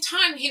same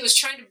time he was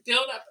trying to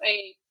build up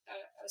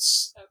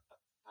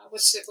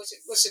what's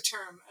the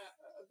term?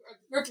 A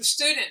group of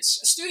students,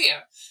 a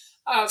studio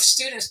of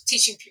students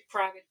teaching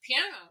private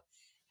piano,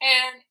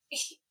 and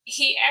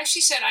he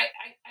actually said,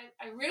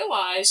 I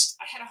realized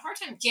I had a hard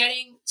time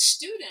getting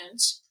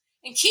students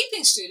and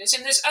keeping students.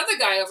 And this other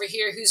guy over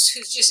here who's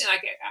just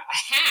like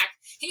a hack,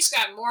 he's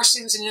got more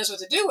students than he knows what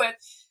to do with.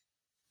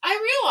 I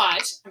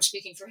realized, I'm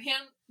speaking for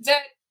him,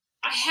 that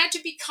I had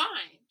to be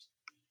kind.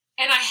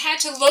 And I had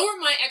to lower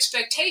my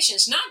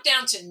expectations, not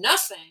down to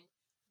nothing,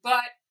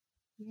 but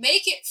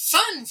make it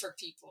fun for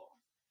people.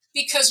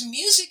 Because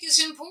music is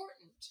important.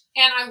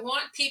 And I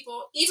want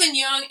people, even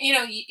young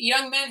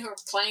men who are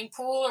playing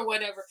pool or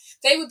whatever,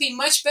 they would be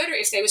much better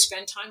if they would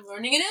spend time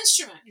learning an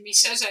instrument. And he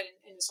says that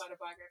in his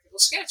autobiographical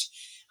sketch.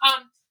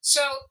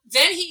 So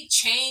then he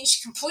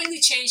completely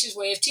changed his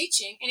way of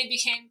teaching, and he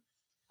became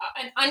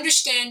an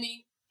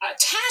understanding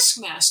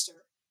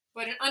taskmaster,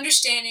 but an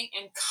understanding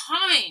and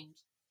kind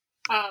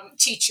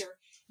teacher,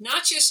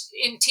 not just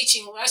in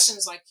teaching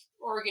lessons like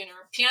organ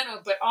or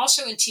piano, but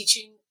also in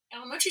teaching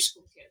elementary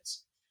school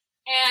kids.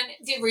 And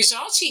the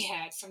results he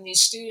had from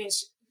these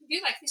students,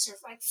 these are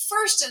like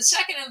first and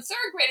second and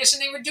third graders,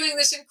 and they were doing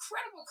this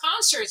incredible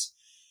concerts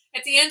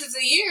at the end of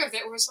the year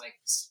that was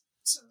like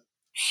some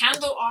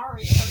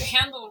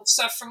Handel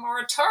stuff from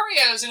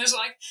oratorios, and it was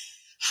like,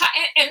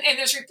 and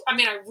there's,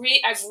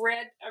 I've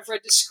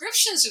read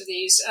descriptions of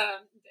these.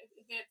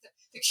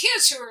 The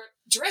kids who are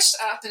dressed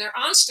up and they're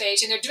on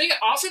stage and they're doing it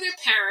all for their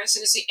parents,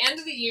 and it's the end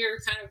of the year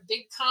kind of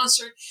big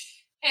concert.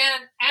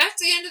 And at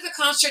the end of the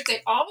concert,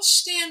 they all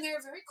stand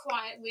there very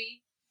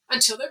quietly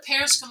until their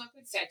parents come up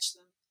and fetch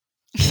them.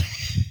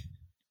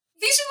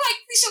 These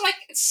are like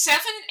 7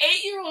 and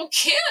 8-year-old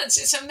kids.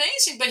 It's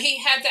amazing. But he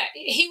had that.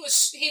 He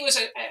was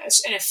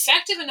an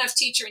effective enough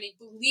teacher, and he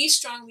believed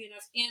strongly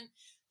enough in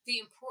the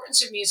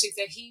importance of music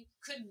that he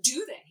could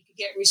do that. He could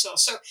get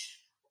results. So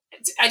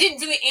I didn't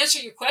really answer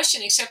your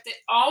question, except that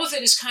all of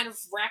it is kind of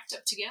wrapped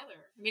up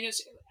together. I mean, I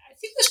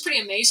think it was a pretty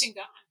amazing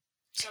guy.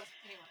 So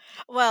anyway.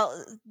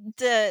 Well,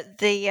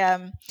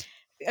 the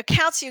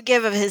accounts you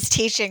give of his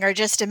teaching are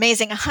just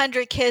amazing.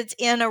 100 kids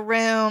in a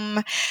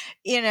room,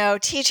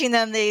 teaching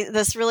them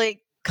this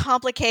really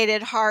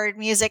complicated, hard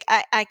music.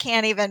 I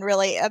can't even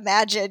really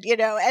imagine,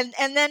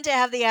 and then to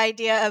have the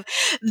idea of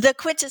the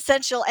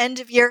quintessential end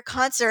of year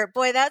concert.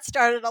 Boy, that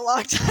started a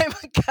long time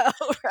ago,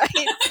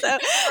 right? So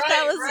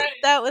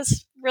that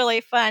was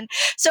really fun.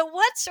 So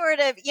what sort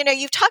of,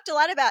 you've talked a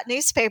lot about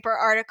newspaper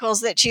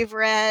articles that you've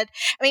read.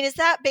 I mean, is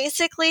that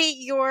basically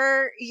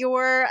your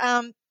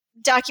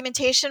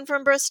documentation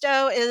from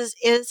Bristow is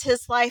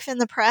his life in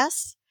the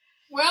press?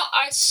 Well,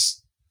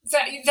 the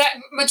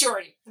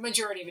majority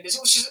of it is,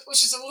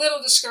 which is a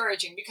little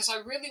discouraging, because I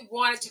really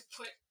wanted to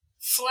put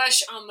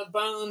flesh on the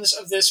bones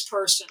of this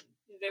person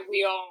that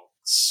we all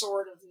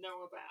sort of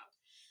know about.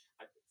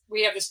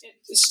 We have this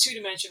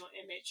two-dimensional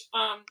image.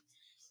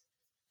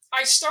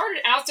 I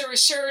started out the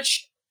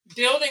research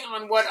building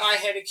on what I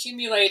had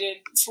accumulated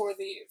for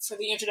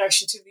the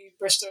introduction to the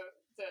Bristow,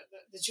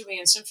 the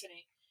Julian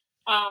Symphony.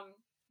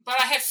 But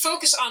I had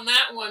focused on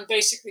that one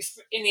basically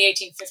in the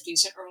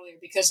 1850s and earlier,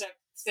 because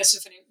that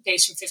symphony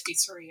dates from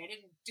 53. I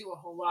didn't do a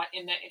whole lot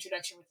in that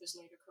introduction with his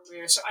later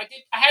career. So I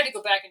had to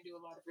go back and do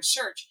a lot of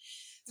research.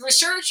 The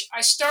research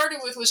I started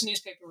with was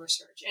newspaper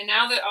research. And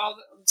now that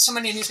so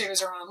many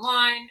newspapers are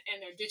online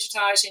and they're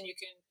digitized, and you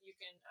can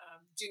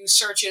do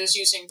searches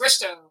using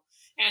Bristow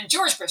and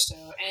George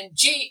Bristow and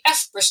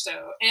G.F.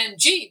 Bristow and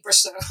G.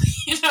 Bristow,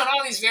 and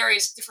all these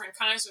various different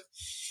kinds of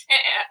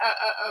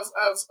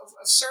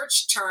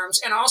search terms.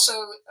 And also,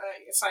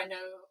 if I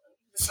know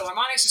the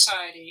Philharmonic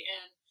Society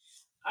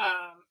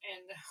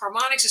and the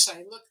Harmonic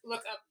Society,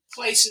 look up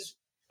places,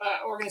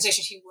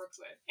 organizations he worked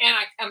with, and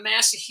I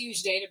amassed a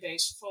huge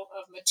database full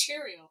of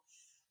material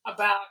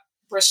about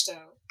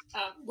Bristow,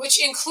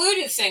 which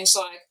included things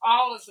like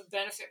all of the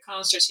benefit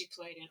concerts he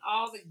played in,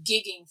 all the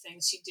gigging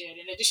things he did,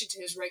 in addition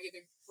to his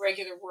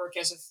regular work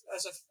as a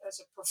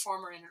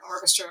performer in an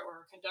orchestra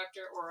or a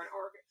conductor or an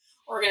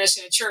organist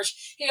in a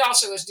church. He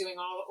also was doing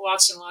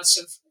lots and lots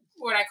of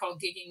what I call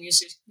gigging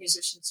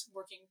musicians,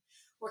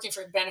 working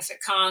for benefit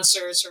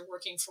concerts or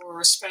working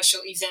for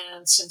special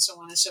events and so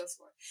on and so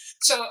forth.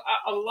 So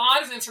a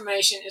lot of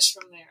information is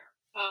from there.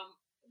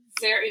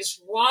 There is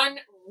two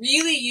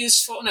really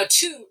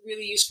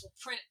useful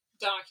print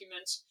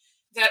documents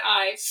that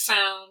I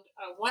found.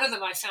 One of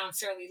them I found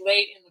fairly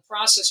late in the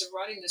process of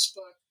writing this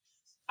book.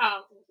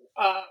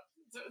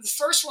 The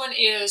first one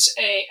is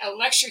a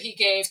lecture he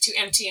gave to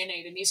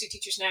MTNA, the Music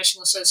Teachers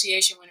National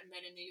Association, when it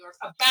met in New York,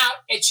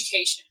 about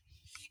education.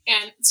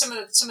 And some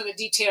of the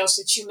details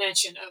that you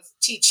mentioned of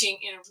teaching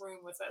in a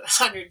room with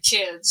 100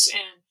 kids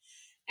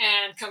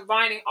and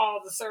combining all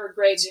the third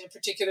grades in a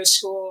particular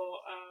school,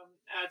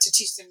 to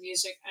teach them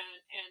music,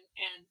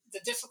 and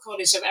the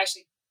difficulties of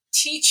actually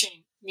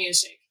teaching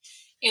music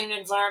in an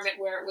environment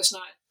where it was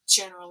not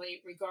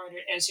generally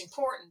regarded as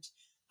important,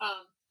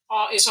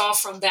 is all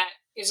from that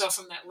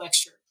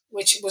lecture,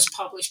 which was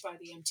published by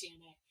the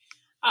MTNA.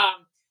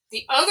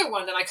 The other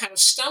one that I kind of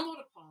stumbled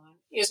upon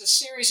is a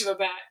series of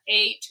about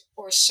 8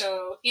 or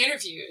so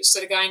interviews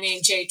that a guy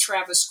named J.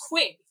 Travis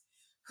Quigg,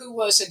 who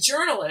was a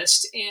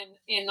journalist in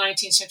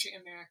 19th century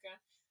America.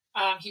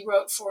 He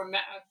wrote for a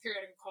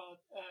periodical called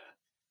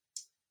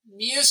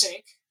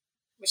Music,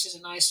 which is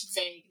a nice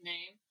vague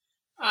name.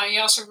 He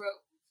also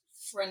wrote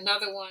for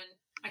another one.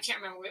 I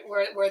can't remember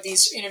where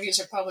these interviews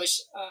are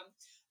published,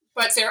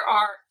 but there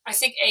are, I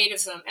think, 8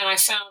 of them, and I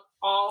found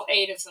all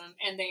 8 of them,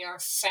 and they are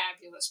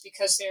fabulous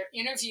because they're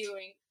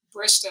interviewing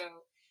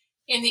Bristow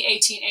in the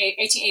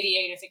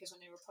 1888, I think is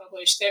when they were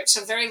published.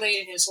 So very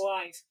late in his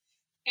life.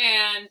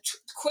 And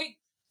Quigg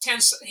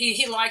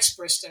he likes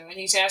Bristow, and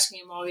he's asking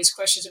him all these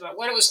questions about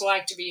what it was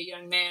like to be a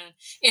young man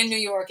in New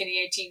York in the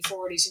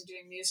 1840s and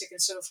doing music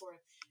and so forth.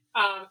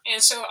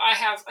 And so I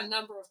have a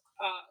number of,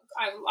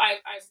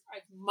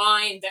 I've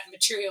mined that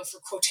material for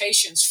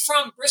quotations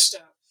from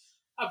Bristow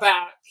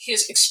about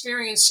his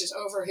experiences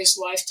over his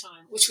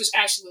lifetime, which was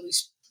absolutely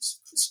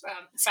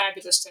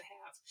fabulous to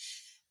have.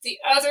 The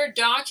other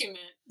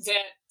document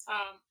that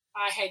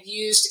I had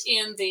used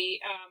in the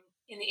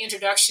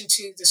introduction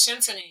to the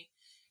symphony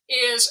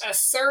is a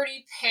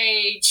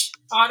 30-page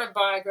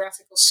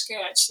autobiographical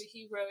sketch that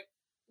he wrote,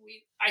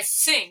 I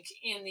think,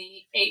 in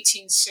the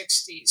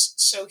 1860s.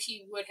 So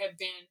he would have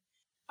been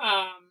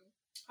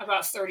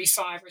about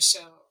 35 or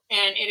so,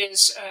 and it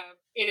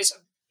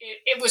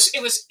was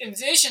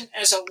envisioned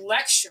as a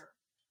lecture,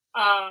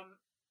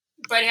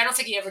 but I don't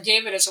think he ever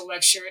gave it as a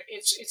lecture.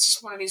 It's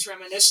just one of these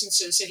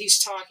reminiscences that he's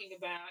talking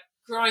about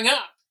growing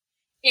up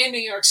in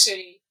New York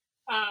City,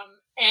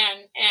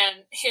 and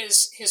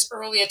his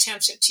early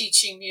attempts at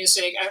teaching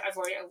music. I've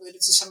already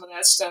alluded to some of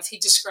that stuff. He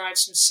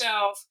describes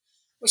himself,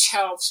 which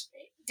helps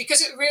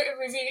because it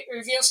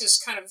reveals his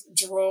kind of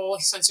droll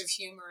sense of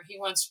humor. He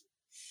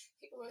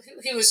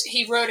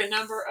wrote a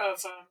number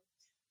of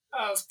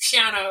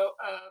piano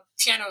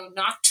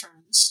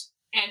nocturnes,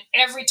 and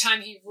every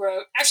time he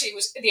wrote, actually it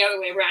was the other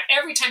way around.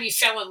 Every time he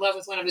fell in love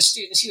with one of his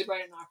students, he would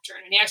write a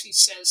nocturne, and he actually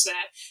says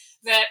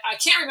that I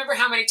can't remember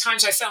how many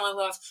times I fell in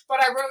love,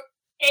 but I wrote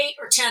 8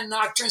 or 10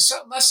 nocturnes, so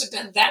it must have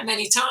been that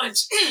many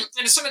times.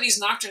 And some of these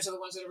nocturnes are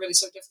the ones that are really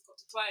so difficult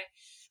to play.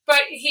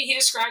 But he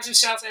describes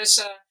himself as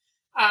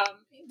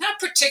not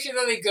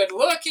particularly good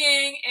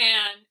looking,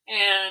 and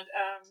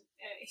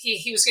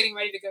he was getting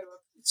ready to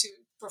go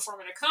to perform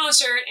in a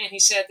concert, and he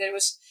said that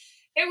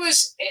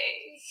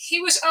he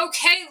was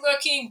okay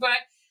looking,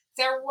 but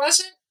there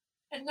wasn't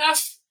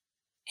enough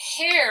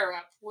hair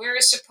up where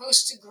it's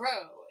supposed to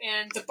grow,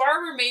 and the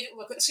barber made it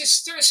look like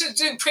so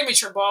doing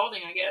premature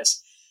balding, I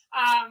guess.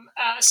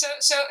 So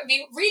I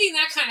mean, reading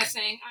that kind of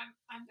thing,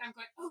 I'm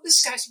going, oh,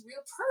 this guy's a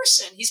real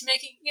person. He's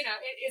making,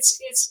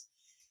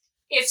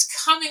 it's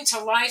coming to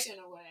life in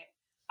a way.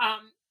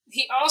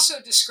 He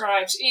also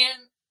describes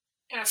in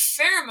a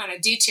fair amount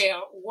of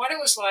detail what it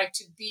was like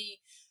to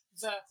be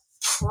the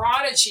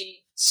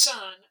prodigy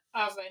son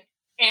of an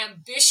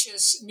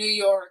ambitious New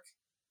York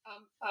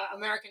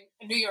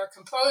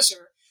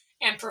composer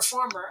and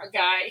performer, a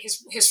guy,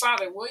 his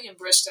father, William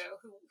Bristow,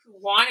 who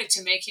wanted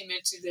to make him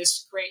into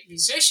this great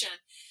musician.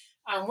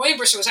 William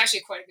Bristow was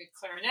actually quite a good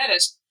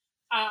clarinetist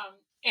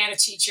and a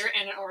teacher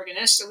and an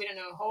organist, so we don't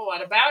know a whole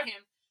lot about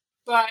him.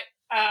 But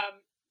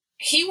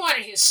he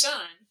wanted his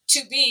son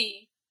to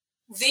be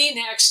the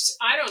next,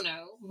 I don't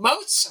know,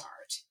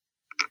 Mozart.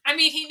 I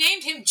mean, he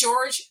named him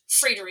George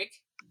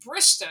Friedrich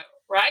Bristow,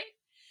 right?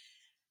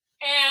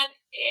 And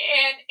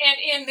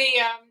in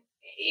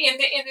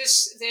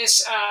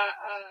this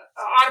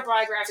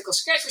autobiographical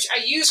sketch, which I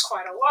use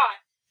quite a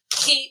lot,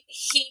 he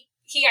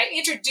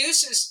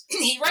introduces,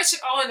 he writes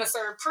it all in the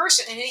third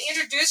person, and he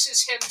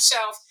introduces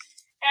himself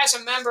as a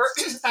member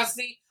of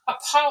the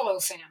Apollo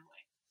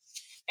family.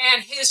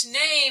 And his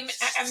name,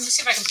 let me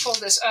see if I can pull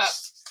this up.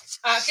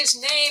 His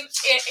name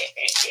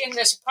in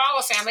this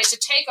Apollo family is a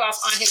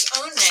takeoff on his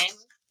own name.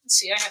 Let's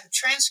see, I have a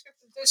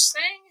transcript of this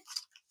thing.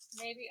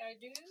 Maybe I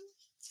do.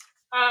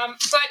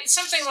 But it's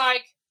something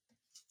like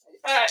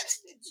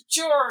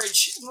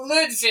George,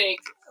 Ludwig,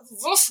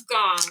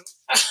 Wolfgang,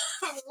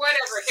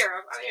 whatever.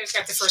 Here, I've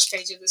got the first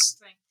page of this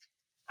thing.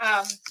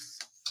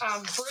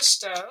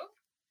 Bristow.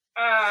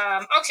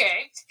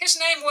 Okay, his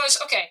name was,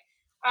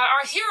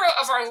 our hero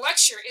of our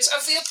lecture is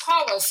of the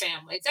Apollo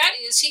family. That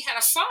is, he had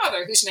a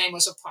father whose name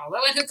was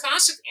Apollo, and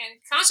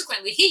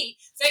consequently he,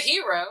 the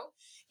hero,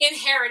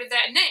 inherited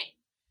that name.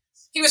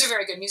 He was a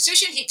very good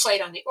musician. He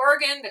played on the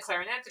organ, the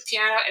clarinet, the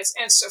piano,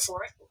 and so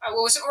forth.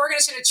 Was an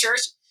organist in a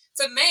church.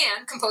 The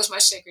man composed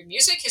much sacred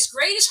music. His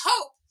greatest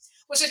hope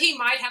was that he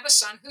might have a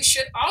son who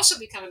should also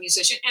become a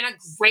musician, and a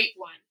great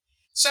one.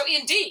 So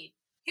indeed,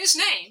 his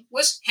name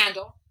was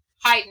Handel,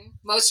 Haydn,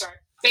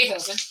 Mozart,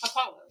 Beethoven,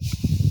 Apollo.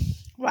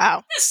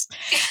 Wow.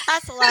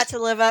 That's a lot to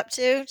live up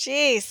to.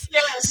 Jeez.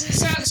 Yes.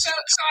 So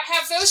I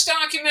have those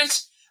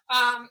documents.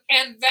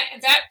 And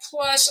that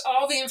plus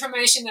all the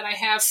information that I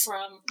have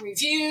from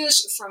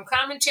reviews, from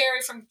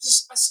commentary, from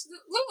just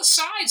little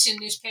asides in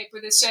newspaper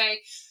that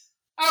say,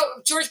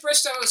 "Oh, George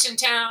Bristow is in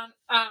town,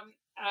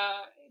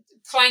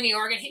 playing the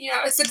organ.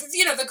 It's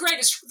the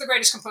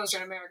greatest composer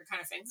in America,"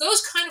 kind of thing.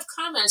 Those kind of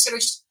comments that are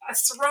just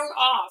thrown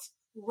off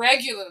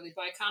regularly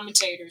by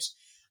commentators.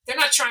 They're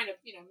not trying to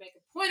make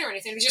a point or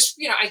anything. They're just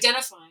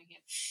identifying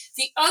him.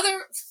 The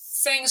other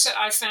things that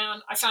I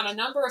found a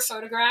number of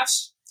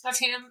photographs of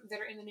him that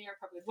are in the New York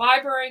Public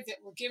Library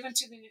that were given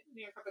to the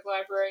New York Public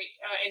Library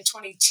in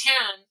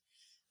 2010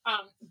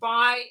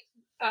 by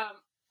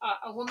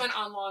a woman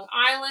on Long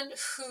Island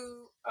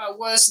who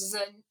was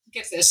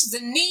the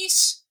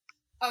niece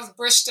of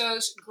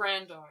Bristow's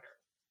granddaughter,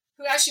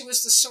 who actually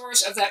was the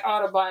source of that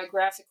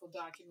autobiographical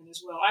document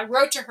as well. I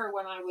wrote to her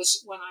when I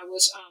was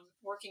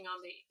working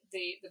on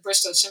the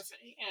Bristow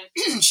Symphony,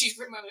 and she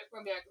wrote me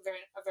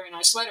a very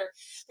nice letter.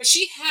 But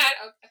she had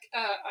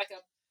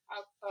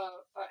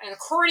an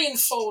accordion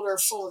folder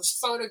full of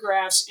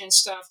photographs and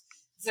stuff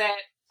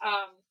that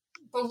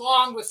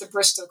belonged with the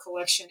Bristow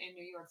collection in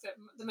New York.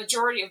 The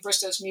majority of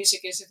Bristow's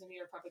music is at the New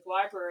York Public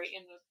Library,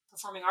 in the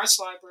Performing Arts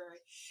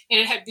Library, and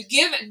it had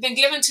been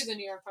given to the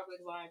New York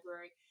Public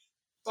Library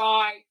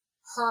by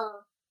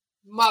her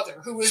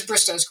mother, who was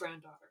Bristow's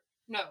granddaughter.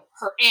 No,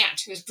 her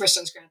aunt, who was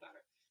Bristow's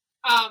granddaughter.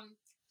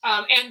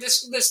 And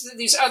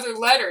these other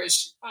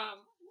letters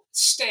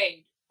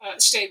stayed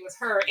with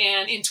her.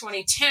 And in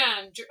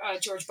 2010,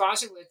 George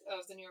Bozowitz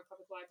of the New York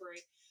Public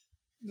Library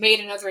made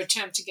another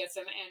attempt to get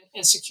them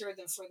and secured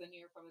them for the New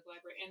York Public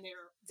Library. And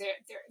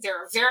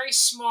they're a very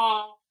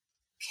small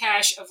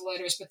cache of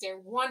letters, but they're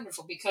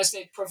wonderful because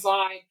they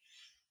provide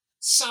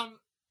some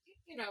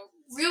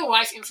real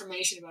life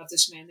information about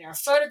this man. There are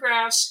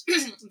photographs.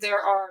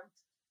 there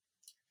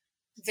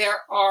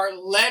are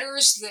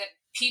letters that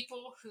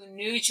people who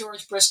knew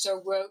George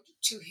Bristow wrote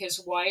to his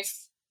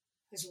wife,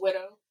 his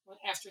widow,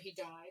 after he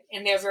died,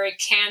 and they're very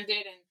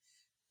candid and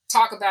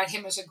talk about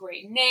him as a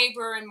great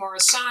neighbor in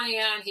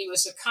Morrisania, and he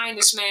was the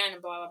kindest man,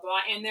 and blah blah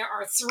blah. And there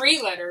are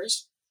 3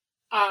 letters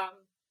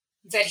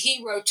that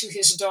he wrote to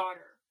his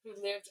daughter, who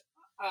lived,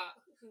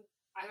 who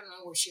I don't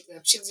know where she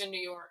lived. She lived in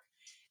New York.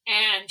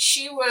 And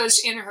she was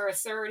in her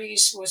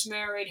 30s, was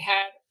married,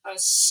 had a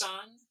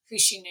son who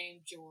she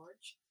named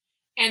George.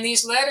 And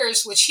these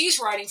letters, which he's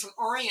writing from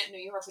Orient,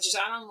 New York, which is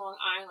out on Long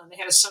Island, they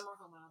had a summer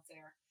home out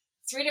there.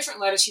 3 different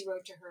letters he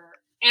wrote to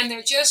her, and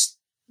they're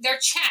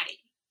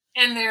chatty,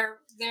 and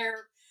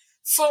they're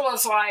full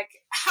of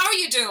like, "How are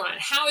you doing?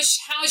 How's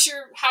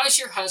your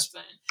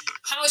husband?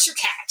 How's your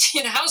cat?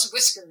 How's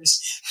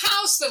Whiskers?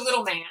 How's the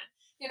little man?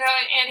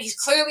 And he's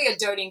clearly a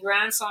doting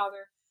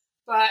grandfather."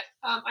 But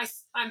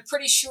I'm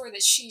pretty sure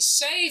that she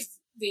saved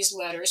these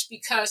letters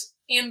because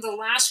in the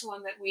last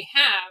one that we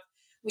have,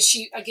 which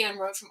she again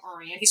wrote from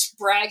Orient, he's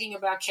bragging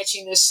about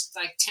catching this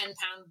like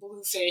 10-pound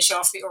bluefish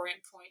off the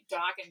Orient Point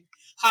dock, and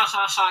ha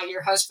ha ha,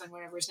 your husband,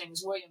 whatever his name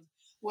is, William,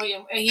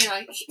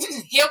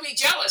 he'll be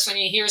jealous when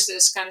he hears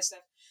this kind of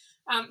stuff.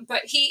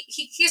 But he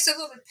gets a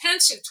little bit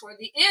pensive toward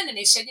the end, and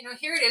he said,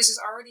 here it is. It's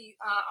already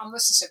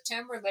almost in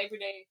September, Labor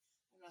Day.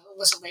 It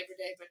wasn't Labor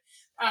Day, but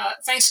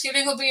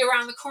Thanksgiving will be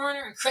around the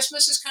corner, and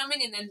Christmas is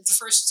coming, and then the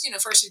first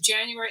of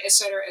January, et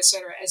cetera,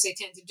 as they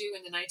tend to do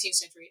in the 19th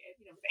century,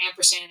 with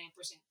ampersand.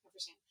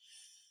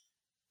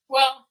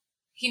 Well,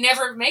 he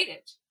never made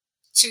it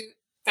to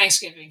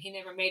Thanksgiving. He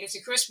never made it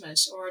to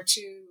Christmas or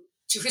to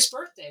his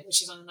birthday,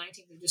 which is on the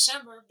 19th of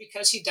December,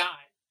 because he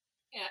died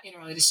in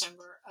early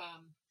December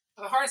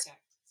of a heart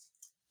attack.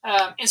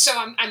 And so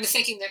I'm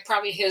thinking that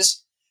probably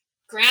his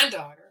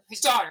daughter,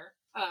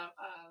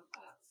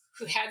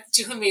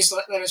 to whom these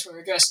letters were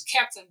addressed,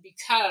 kept them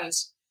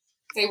because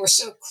they were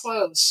so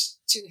close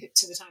to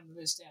the time of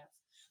his death.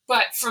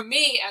 But for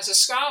me, as a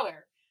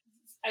scholar,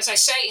 as I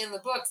say in the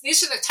book,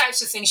 these are the types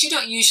of things you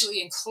don't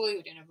usually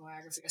include in a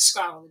biography, a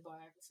scholarly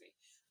biography.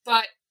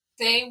 But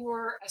they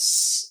were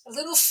a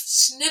little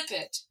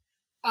snippet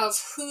of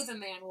who the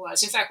man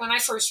was. In fact, when I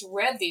first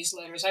read these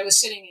letters, I was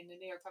sitting in the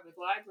New York Public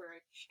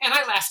Library, and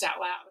I laughed out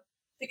loud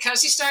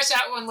because he starts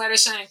out one letter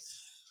saying,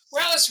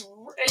 "Well, it's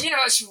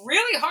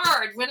really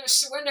hard when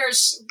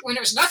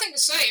there's nothing to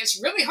say.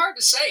 It's really hard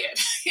to say it.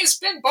 It's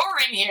been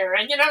boring here,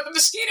 and the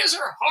mosquitoes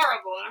are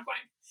horrible." And I'm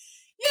going,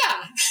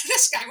 yeah,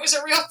 this guy was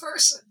a real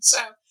person.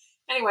 So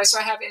anyway,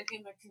 I have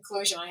in the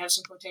conclusion, I have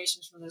some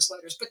quotations from those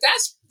letters. But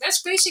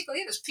that's basically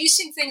it. It's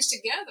piecing things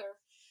together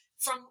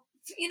from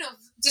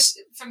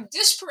from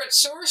disparate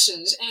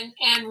sources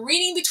and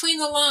reading between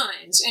the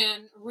lines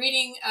and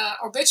reading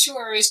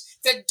obituaries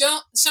that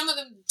some of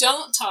them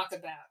don't talk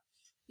about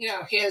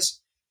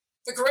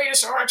the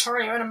greatest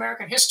oratorio in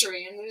American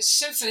history and his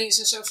symphonies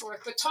and so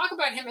forth, but talk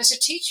about him as a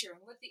teacher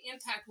and what the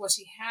impact was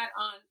he had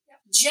on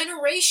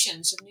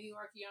generations of New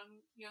York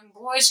young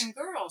boys and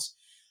girls.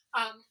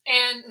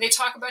 And they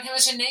talk about him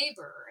as a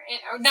neighbor,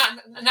 not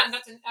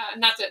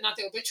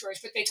the obituaries,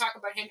 but they talk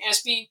about him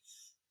as being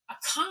a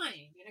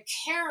kind and a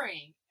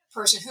caring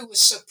person who was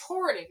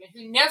supportive and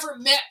who never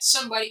met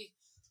somebody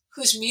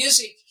whose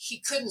music he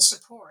couldn't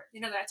support,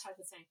 that type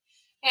of thing.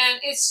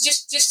 And it's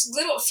just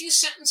a few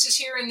sentences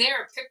here and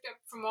there picked up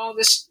from all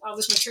this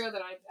material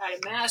that I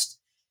amassed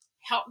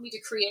helped me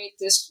to create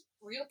this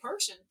real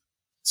person.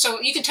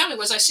 So you can tell me,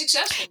 was I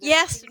successful?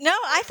 Yes. No,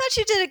 I thought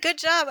you did a good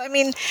job. I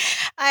mean,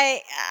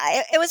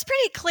 it was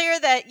pretty clear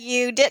that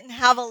you didn't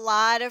have a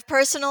lot of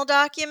personal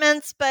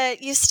documents,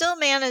 but you still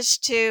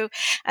managed to,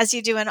 as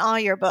you do in all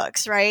your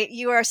books, right?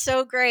 You are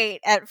so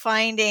great at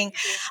finding,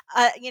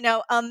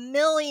 a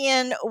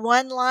million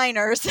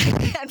one-liners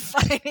and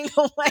finding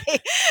a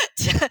way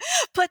to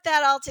put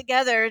that all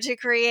together to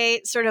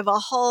create sort of a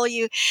whole.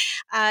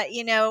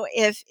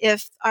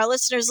 If our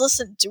listeners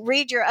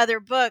read your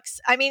other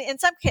books, I mean, in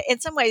some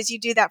ways you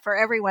do that for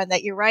everyone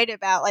that you write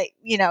about, like,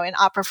 in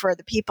Opera for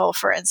the People,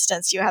 for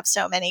instance, you have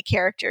so many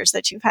characters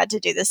that you've had to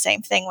do the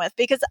same thing with,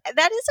 because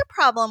that is a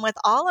problem with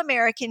all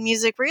American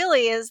music,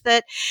 really, is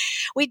that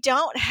we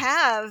don't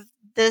have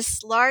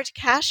this large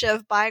cache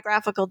of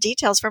biographical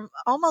details from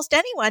almost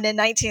anyone in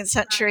 19th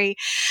century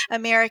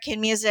American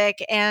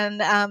music.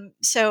 And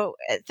so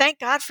thank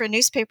God for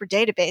newspaper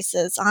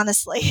databases,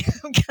 honestly,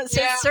 because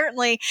it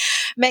certainly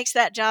makes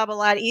that job a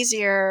lot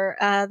easier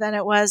than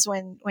it was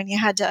when you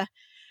had to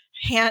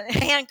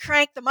hand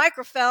crank the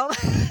microfilm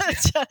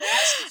to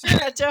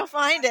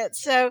find it.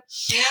 So,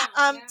 so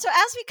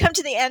as we come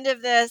to the end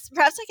of this,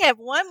 perhaps I can have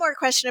one more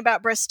question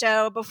about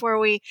Bristow before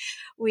we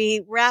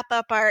wrap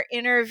up our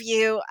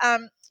interview.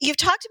 You've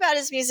talked about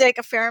his music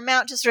a fair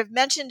amount, just sort of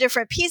mentioned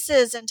different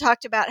pieces and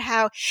talked about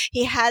how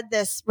he had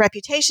this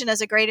reputation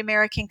as a great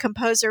American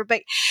composer.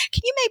 But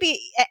can you maybe,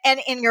 and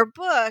in your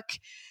book,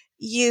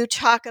 you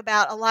talk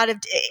about a lot of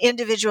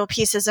individual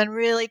pieces and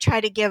really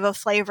try to give a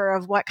flavor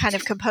of what kind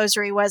of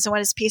composer he was and what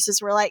his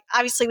pieces were like.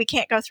 Obviously, we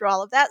can't go through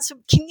all of that. So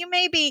can you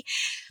maybe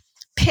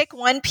pick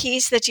one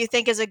piece that you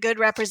think is a good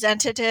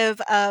representative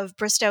of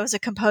Bristow as a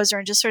composer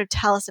and just sort of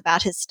tell us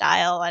about his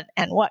style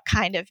and what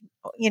kind of,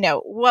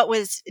 what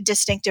was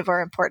distinctive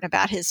or important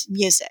about his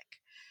music?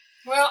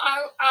 Well,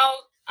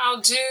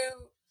 I'll do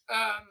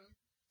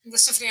the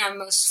symphony I'm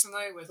most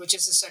familiar with, which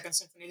is the Second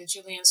Symphony, the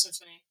Julian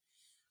Symphony.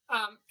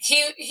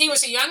 He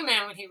was a young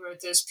man when he wrote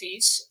this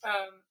piece.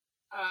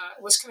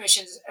 Was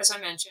commissioned, as I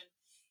mentioned.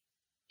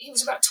 He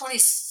was about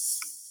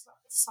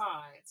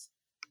 25,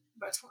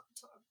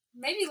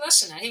 maybe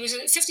less than that. He was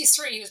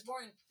 53. He was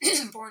born in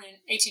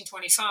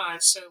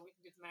 1825. So we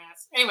can do the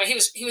math. Anyway, he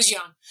was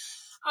young,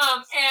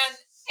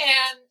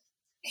 and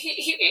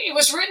it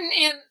was written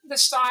in the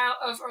style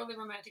of early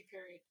Romantic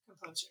period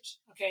composers.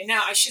 Okay,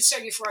 now I should say,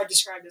 before I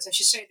describe this, I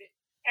should say that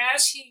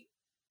as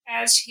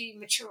he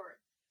matured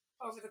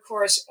over the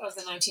course of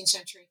the 19th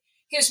century,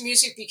 his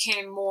music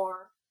became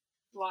more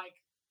like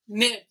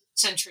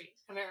mid-century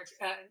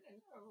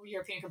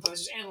European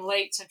composers and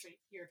late-century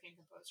European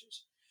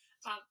composers.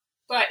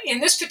 But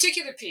in this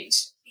particular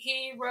piece,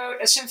 he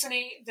wrote a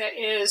symphony that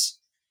is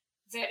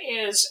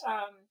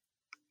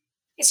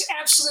it's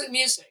absolute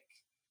music.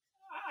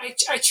 I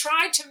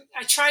try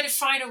to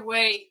find a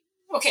way.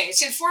 Okay,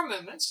 it's in 4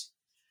 movements.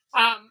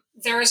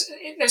 There's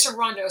a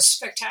rondo, a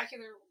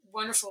spectacular,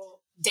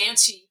 wonderful,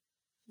 dancey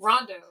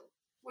rondo,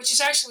 which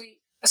is actually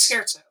a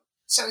scherzo.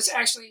 So it's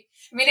actually,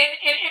 and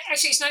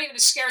actually it's not even a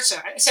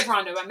scherzo. I said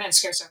rondo, I meant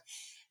scherzo.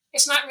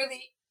 It's not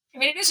really,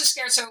 it is a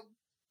scherzo,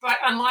 but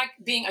unlike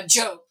being a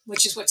joke,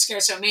 which is what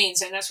scherzo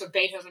means, and that's what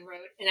Beethoven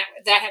wrote, and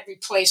that had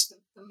replaced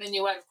the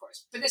minuet, of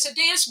course. But there's a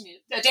dance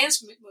movement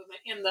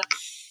in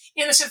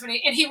the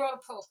symphony, and he wrote a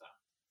polka.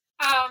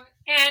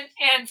 And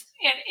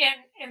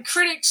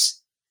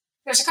critics,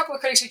 there's a couple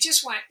of critics who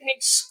just went and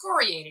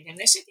excoriated him.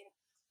 They said,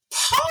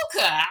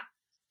 polka?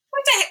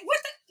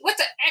 What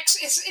the X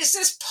is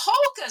this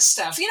polka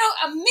stuff?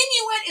 A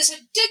minuet is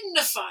a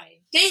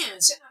dignified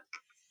dance. And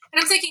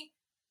I'm thinking,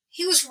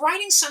 he was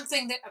writing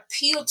something that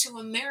appealed to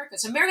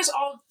Americans. Americans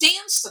all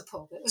danced the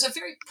polka. It was a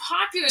very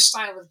popular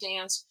style of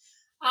dance.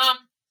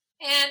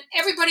 And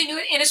everybody knew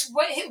it. And it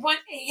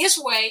went his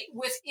way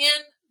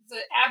within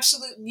the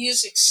absolute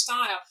music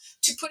style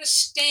to put a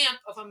stamp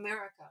of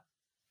America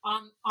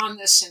on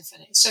this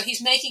symphony. So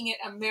he's making it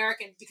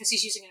American because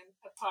he's using a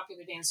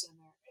popular dance in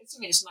America. It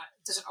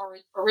doesn't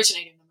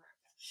originate in America.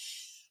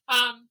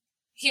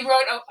 He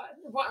wrote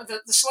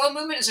the slow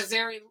movement is a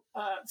very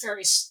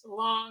very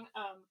long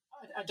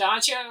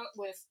adagio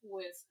with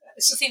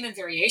it's a theme and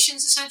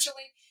variations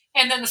essentially,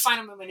 and then the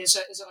final movement is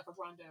like a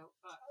rondo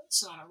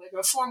sonata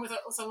allegro form with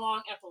a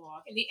long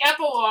epilogue, and the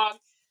epilogue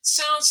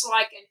sounds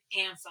like an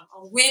anthem,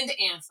 a wind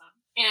anthem,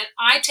 and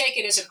I take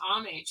it as an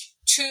homage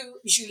to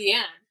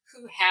Julien,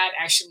 who had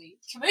actually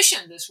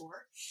commissioned this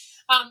work,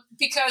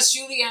 because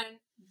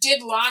Julien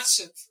did lots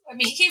of,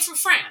 he came from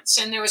France,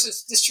 and there was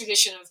this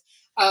tradition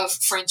of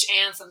French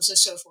anthems and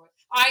so forth.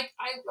 I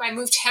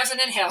moved heaven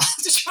and hell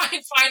to try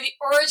and find the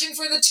origin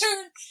for the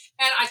tune,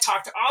 and I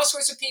talked to all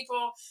sorts of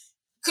people,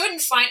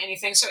 couldn't find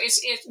anything. So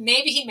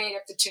maybe he made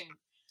up the tune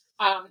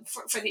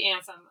for the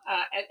anthem.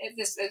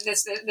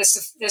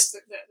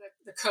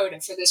 The coda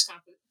for this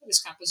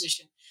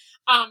composition.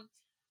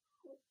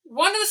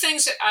 One of the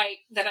things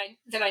that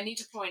I need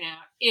to point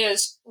out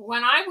is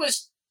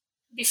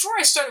before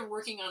I started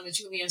working on the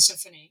Julian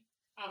Symphony,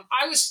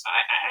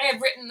 I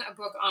had written a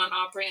book on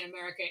opera in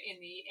America in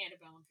the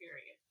antebellum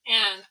period,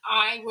 and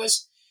I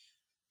was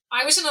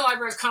in the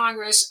Library of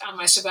Congress on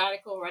my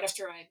sabbatical right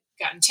after I'd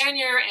gotten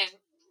tenure and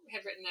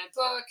had written that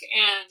book,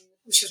 and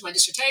which was my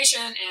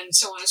dissertation, and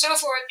so on and so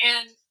forth.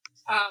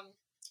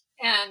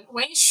 And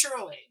Wayne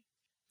Shirley,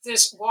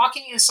 this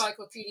walking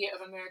encyclopedia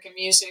of American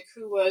music,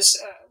 who was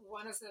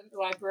one of the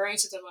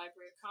librarians at the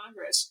Library of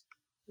Congress,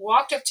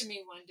 walked up to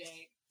me one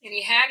day, and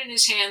he had in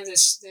his hand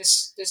this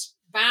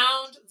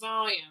bound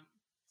volume,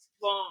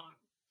 long,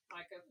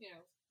 like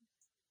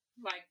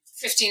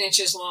 15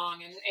 inches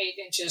long and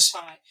 8 inches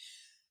high,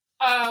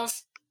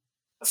 of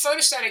a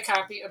photostatic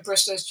copy of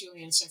Bristow's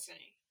Julian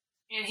Symphony.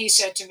 And he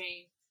said to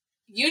me,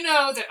 "You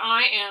know that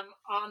I am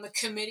on the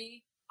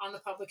committee on the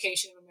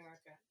publication of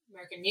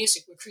American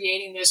music. We're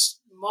creating this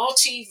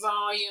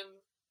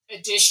multi-volume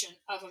edition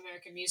of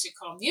American music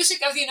called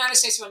Music of the United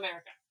States of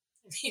America."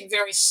 Being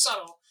very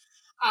subtle,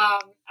 a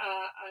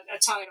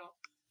title.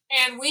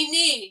 And we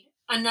need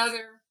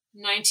another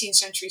 19th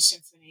century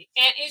symphony.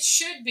 And it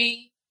should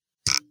be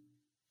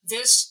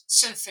this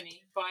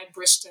symphony by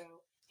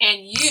Bristow,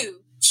 and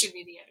you should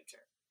be the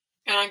editor.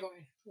 And I'm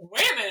going,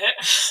 wait a minute,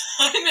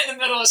 I'm in the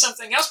middle of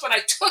something else, but I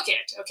took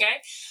it,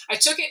 okay? I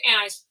took it and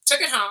I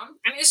took it home.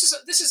 I mean, this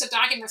is a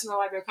document from the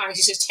Library of Congress.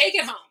 He says, take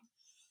it home.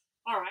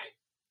 All right.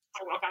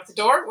 I walk out the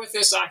door with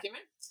this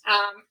document,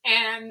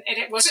 and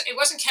it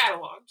wasn't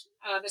cataloged.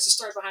 There's a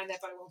story behind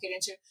that, but I won't get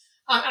into.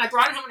 And I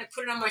brought it home and I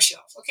put it on my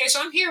shelf. Okay, so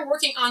I'm here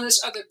working on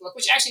this other book,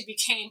 which actually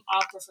became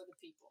Opera for the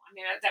People. I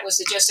mean, that was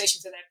the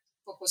gestation for that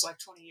book was like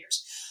 20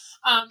 years.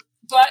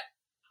 But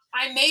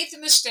I made the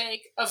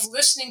mistake of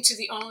listening to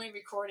the only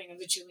recording of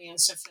the Julian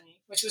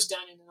Symphony, which was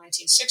done in the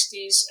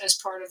 1960s as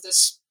part of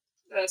this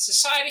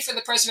Society for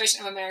the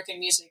Preservation of American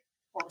Music,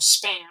 or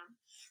SPAM,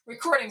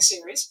 recording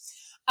series.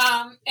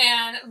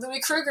 And Louis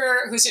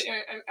Kruger, who's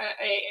a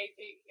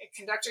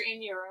conductor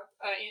in Europe,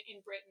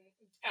 in Britain,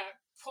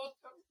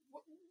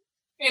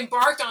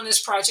 embarked on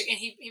this project, and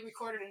he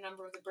recorded a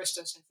number of the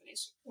Bristow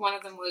symphonies. One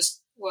of them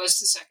was the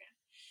second.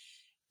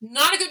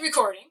 Not a good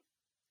recording,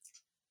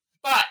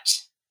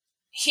 but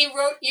he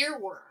wrote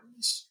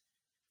earworms,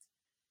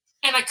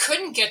 and I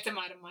couldn't get them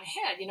out of my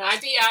head. You know,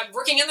 I'd be out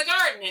working in the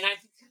garden, and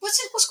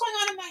what's going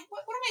on in my,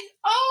 what am I,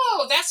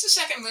 oh, that's the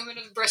second movement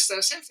of the Bristow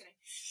Symphony.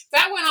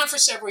 That went on for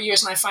several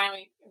years, and I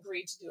finally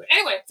agreed to do it.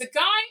 Anyway, the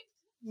guy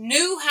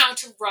knew how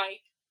to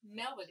write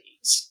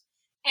melodies,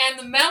 and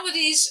the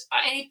melodies,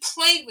 and he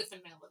played with the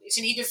melodies,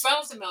 and he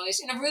developed the melodies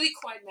in a really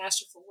quite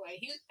masterful way.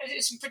 He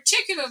is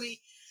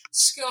particularly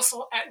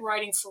skillful at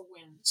writing for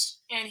winds,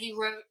 and he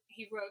wrote.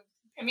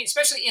 I mean,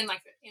 especially in the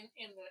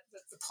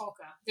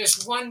polka,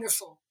 there's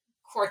wonderful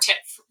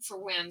quartet for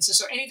winds,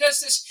 and he does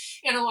this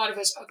in a lot of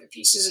his other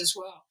pieces as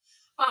well.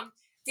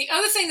 The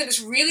other thing that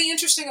is really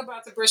interesting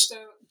about the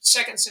Bristow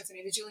Second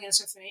Symphony, the Julian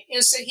Symphony,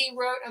 is that he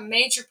wrote a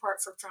major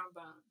part for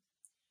trombone.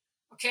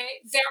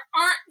 Okay, there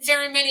aren't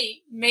very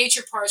many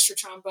major parts for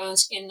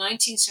trombones in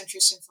 19th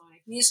century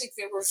symphonic music.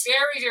 There were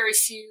very, very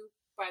few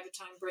by the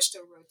time Bristow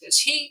wrote this.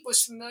 He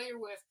was familiar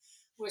with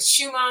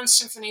Schumann's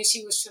symphonies.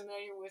 He was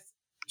familiar with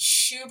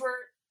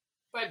Schubert,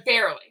 but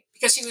barely,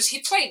 because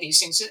he played these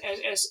things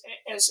as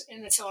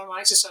in the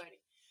Philharmonic Society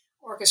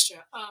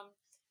Orchestra.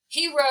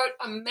 He wrote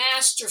a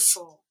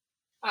masterful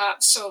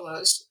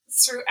solos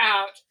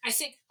throughout. I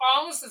think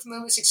all of the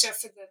movements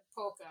except for the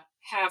polka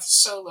have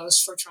solos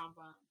for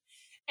trombone,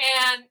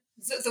 and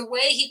the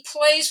way he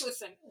plays with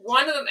them.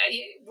 One of them,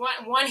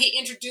 he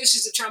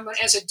introduces the trombone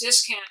as a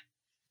discant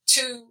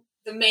to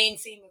the main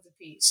theme of the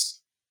piece,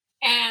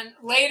 and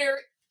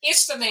later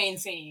it's the main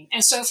theme,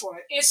 and so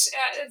forth. It's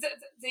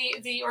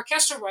the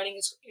orchestral writing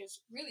is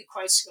really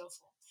quite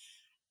skillful,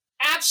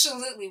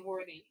 absolutely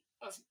worthy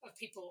of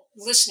people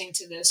listening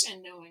to this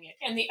and knowing it.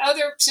 And the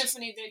other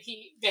symphony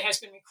that has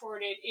been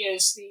recorded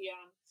is the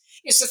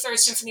Third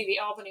Symphony. The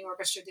Albany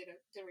Orchestra did a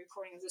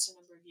recording of this a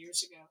number of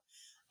years ago.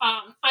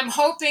 I'm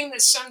hoping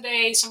that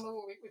someday someone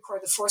will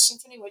record the Fourth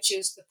Symphony, which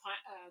is the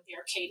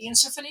Arcadian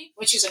Symphony,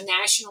 which is a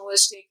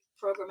nationalistic,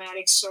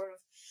 programmatic sort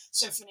of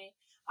symphony.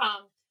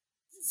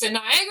 The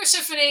Niagara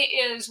Symphony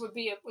would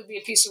be a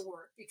piece of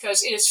work,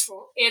 because it is.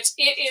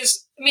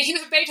 I mean, he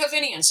was a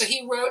Beethovenian, so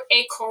he wrote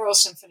a choral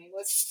symphony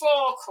with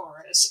full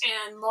chorus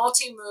and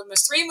multi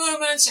movements, 3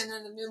 movements, and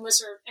then the movements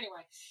are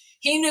anyway.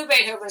 He knew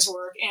Beethoven's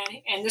work,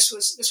 and this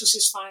was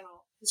his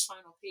final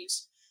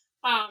piece.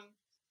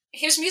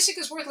 His music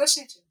is worth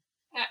listening to.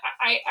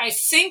 I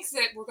think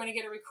that we're going to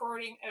get a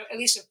recording, at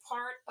least a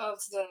part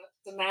of the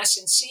Mass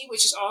in C,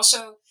 which is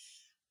also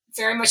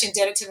very much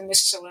indebted to the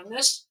Missa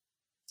Solemnis.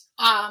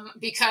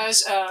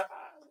 Because a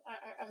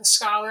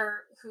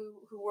scholar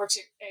who works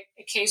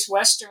at Case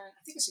Western,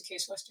 I think it's a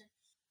Case Western,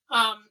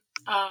 a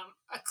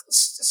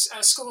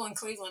school in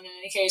Cleveland in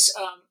any case,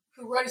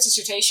 who wrote a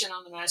dissertation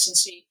on the Mass in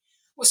C,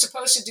 was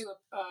supposed to do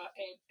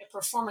a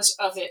performance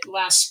of it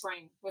last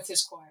spring with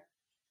his choir,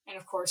 and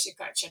of course it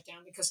got shut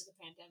down because of the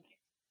pandemic.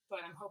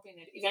 But I'm hoping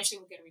that eventually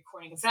we'll get a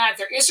recording of that.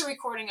 There is a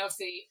recording of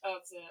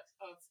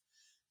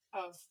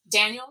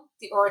Daniel,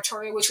 the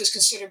oratorio, which was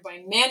considered by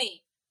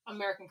many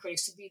American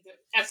critics to be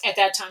at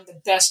that time the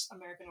best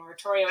American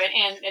oratorio,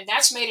 and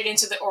that's made it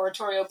into the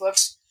oratorio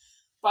books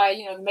by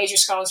the major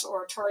scholars of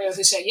oratorio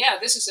who say, yeah,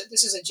 this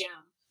is a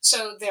gem.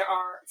 So there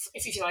are,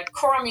 if you like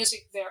choral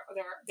music,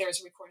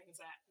 there's a recording of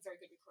that, a very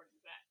good recording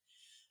of that.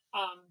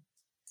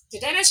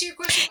 Did that answer your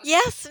question?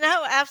 Yes,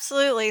 no,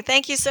 absolutely.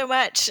 Thank you so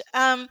much.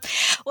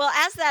 Well,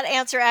 as that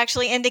answer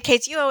actually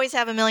indicates, you always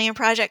have a million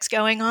projects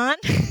going on,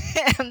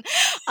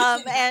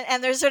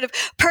 and they're sort of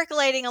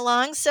percolating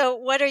along. So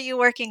what are you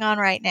working on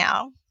right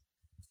now?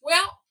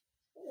 Well,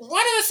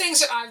 one of the things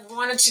that I've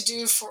wanted to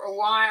do for a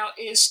while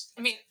is,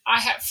 I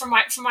have for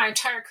my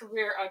entire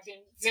career, I've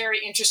been very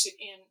interested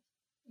in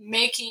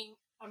making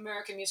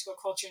American musical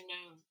culture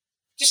known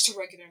just to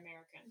regular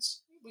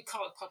Americans. We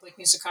call it public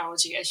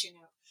musicology, as you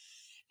know.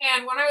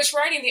 And when I was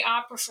writing the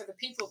Opera for the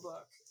People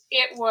book,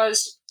 it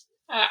was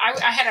I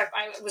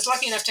was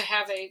lucky enough to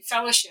have a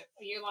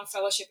year-long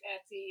fellowship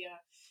at the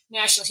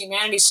National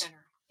Humanities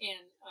Center in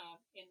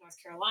North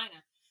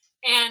Carolina.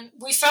 And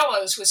we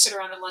fellows would sit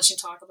around at lunch and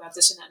talk about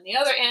this and that and the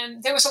other.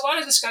 And there was a lot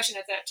of discussion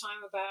at that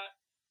time about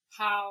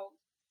how,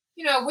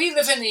 we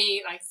live in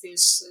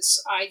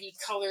this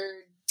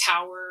ivy-colored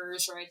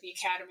towers, right, the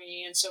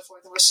academy and so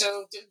forth. And we're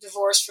so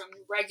divorced from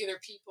regular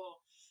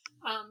people.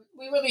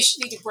 We really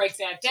need to break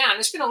that down.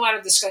 There's been a lot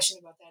of discussion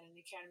about that in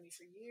the academy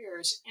for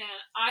years. And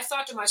I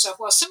thought to myself,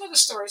 well, some of the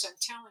stories I'm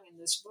telling in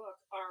this book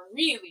are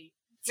really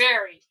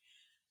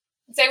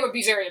they would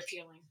be very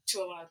appealing to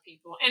a lot of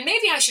people. And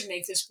maybe I should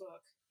make this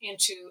book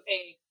into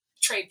a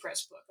trade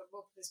press book, a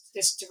book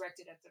that's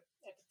directed at the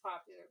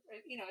popular,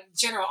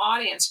 general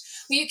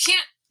audience. Well, you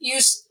can't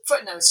use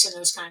footnotes in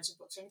those kinds of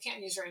books, and you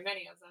can't use very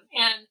many of them.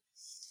 And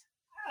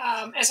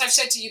as I've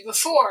said to you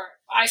before,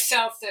 I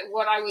felt that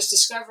what I was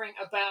discovering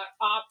about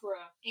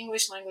opera,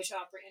 English language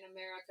opera in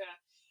America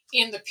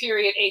in the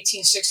period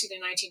 1860 to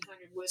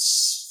 1900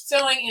 was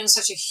filling in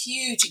such a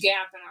huge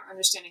gap in our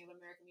understanding of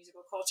American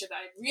musical culture that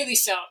I really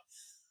felt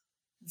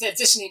that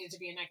this needed to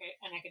be an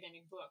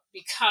academic book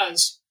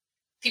because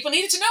people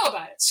needed to know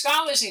about it.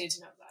 Scholars needed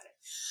to know about it.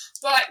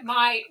 But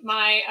my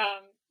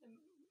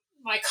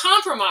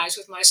compromise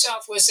with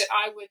myself was that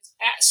I would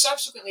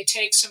subsequently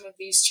take some of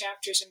these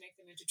chapters and make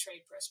them into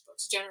trade press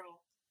books,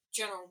 general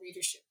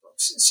readership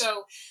books. And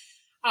so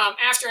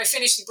after I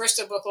finished the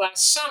Bristow book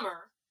last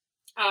summer,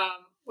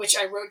 which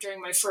I wrote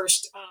during my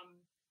first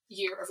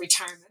year of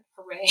retirement,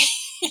 hooray.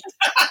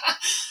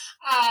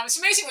 It's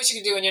amazing what you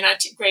can do when you're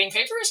not grading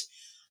papers.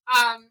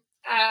 I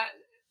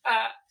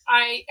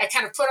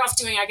kind of put off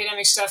doing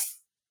academic stuff,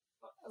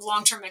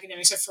 long-term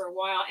academic stuff for a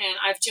while, and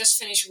I've just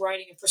finished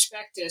writing a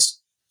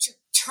prospectus to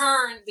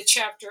turn the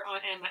chapter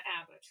on Emma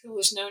Abbott, who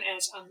was known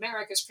as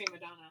America's prima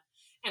donna,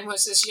 and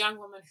was this young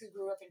woman who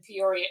grew up in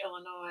Peoria,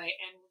 Illinois,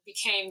 and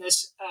became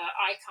this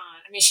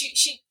icon.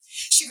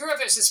 She grew up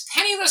as this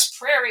penniless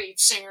prairie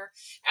singer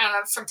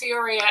from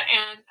Peoria,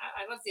 and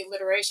I love the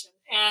alliteration.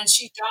 And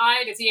she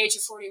died at the age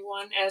of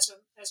 41 as a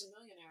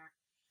millionaire.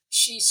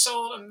 She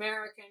sold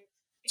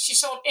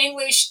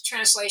English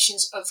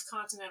translations of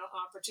continental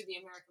opera to the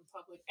American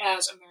public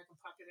as American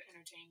popular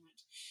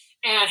entertainment,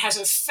 and has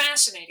a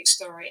fascinating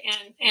story.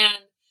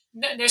 And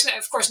there's,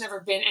 of course, never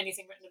been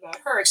anything written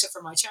about her except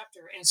for my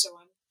chapter. And so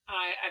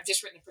I've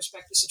just written a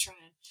prospectus to try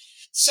and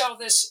sell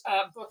this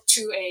book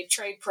to a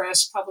trade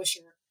press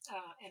publisher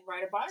and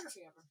write a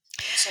biography of her.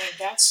 So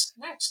that's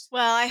next.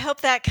 Well, I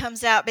hope that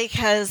comes out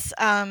because,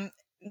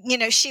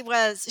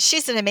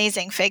 she's an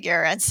amazing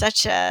figure and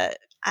such a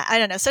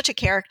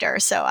character.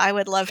 So I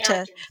would love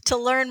to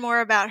learn more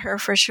about her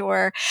for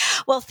sure.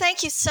 Well,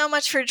 thank you so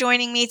much for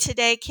joining me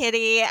today,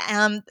 Kitty.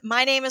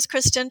 My name is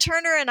Kristen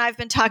Turner, and I've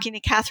been talking to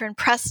Catherine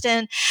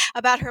Preston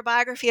about her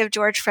biography of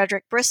George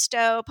Frederick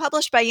Bristow,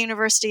 published by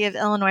University of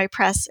Illinois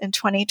Press in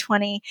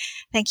 2020.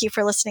 Thank you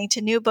for listening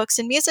to New Books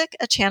in Music,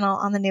 a channel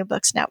on the New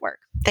Books Network.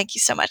 Thank you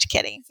so much,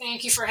 Kitty.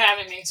 Thank you for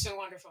having me. It's been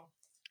wonderful.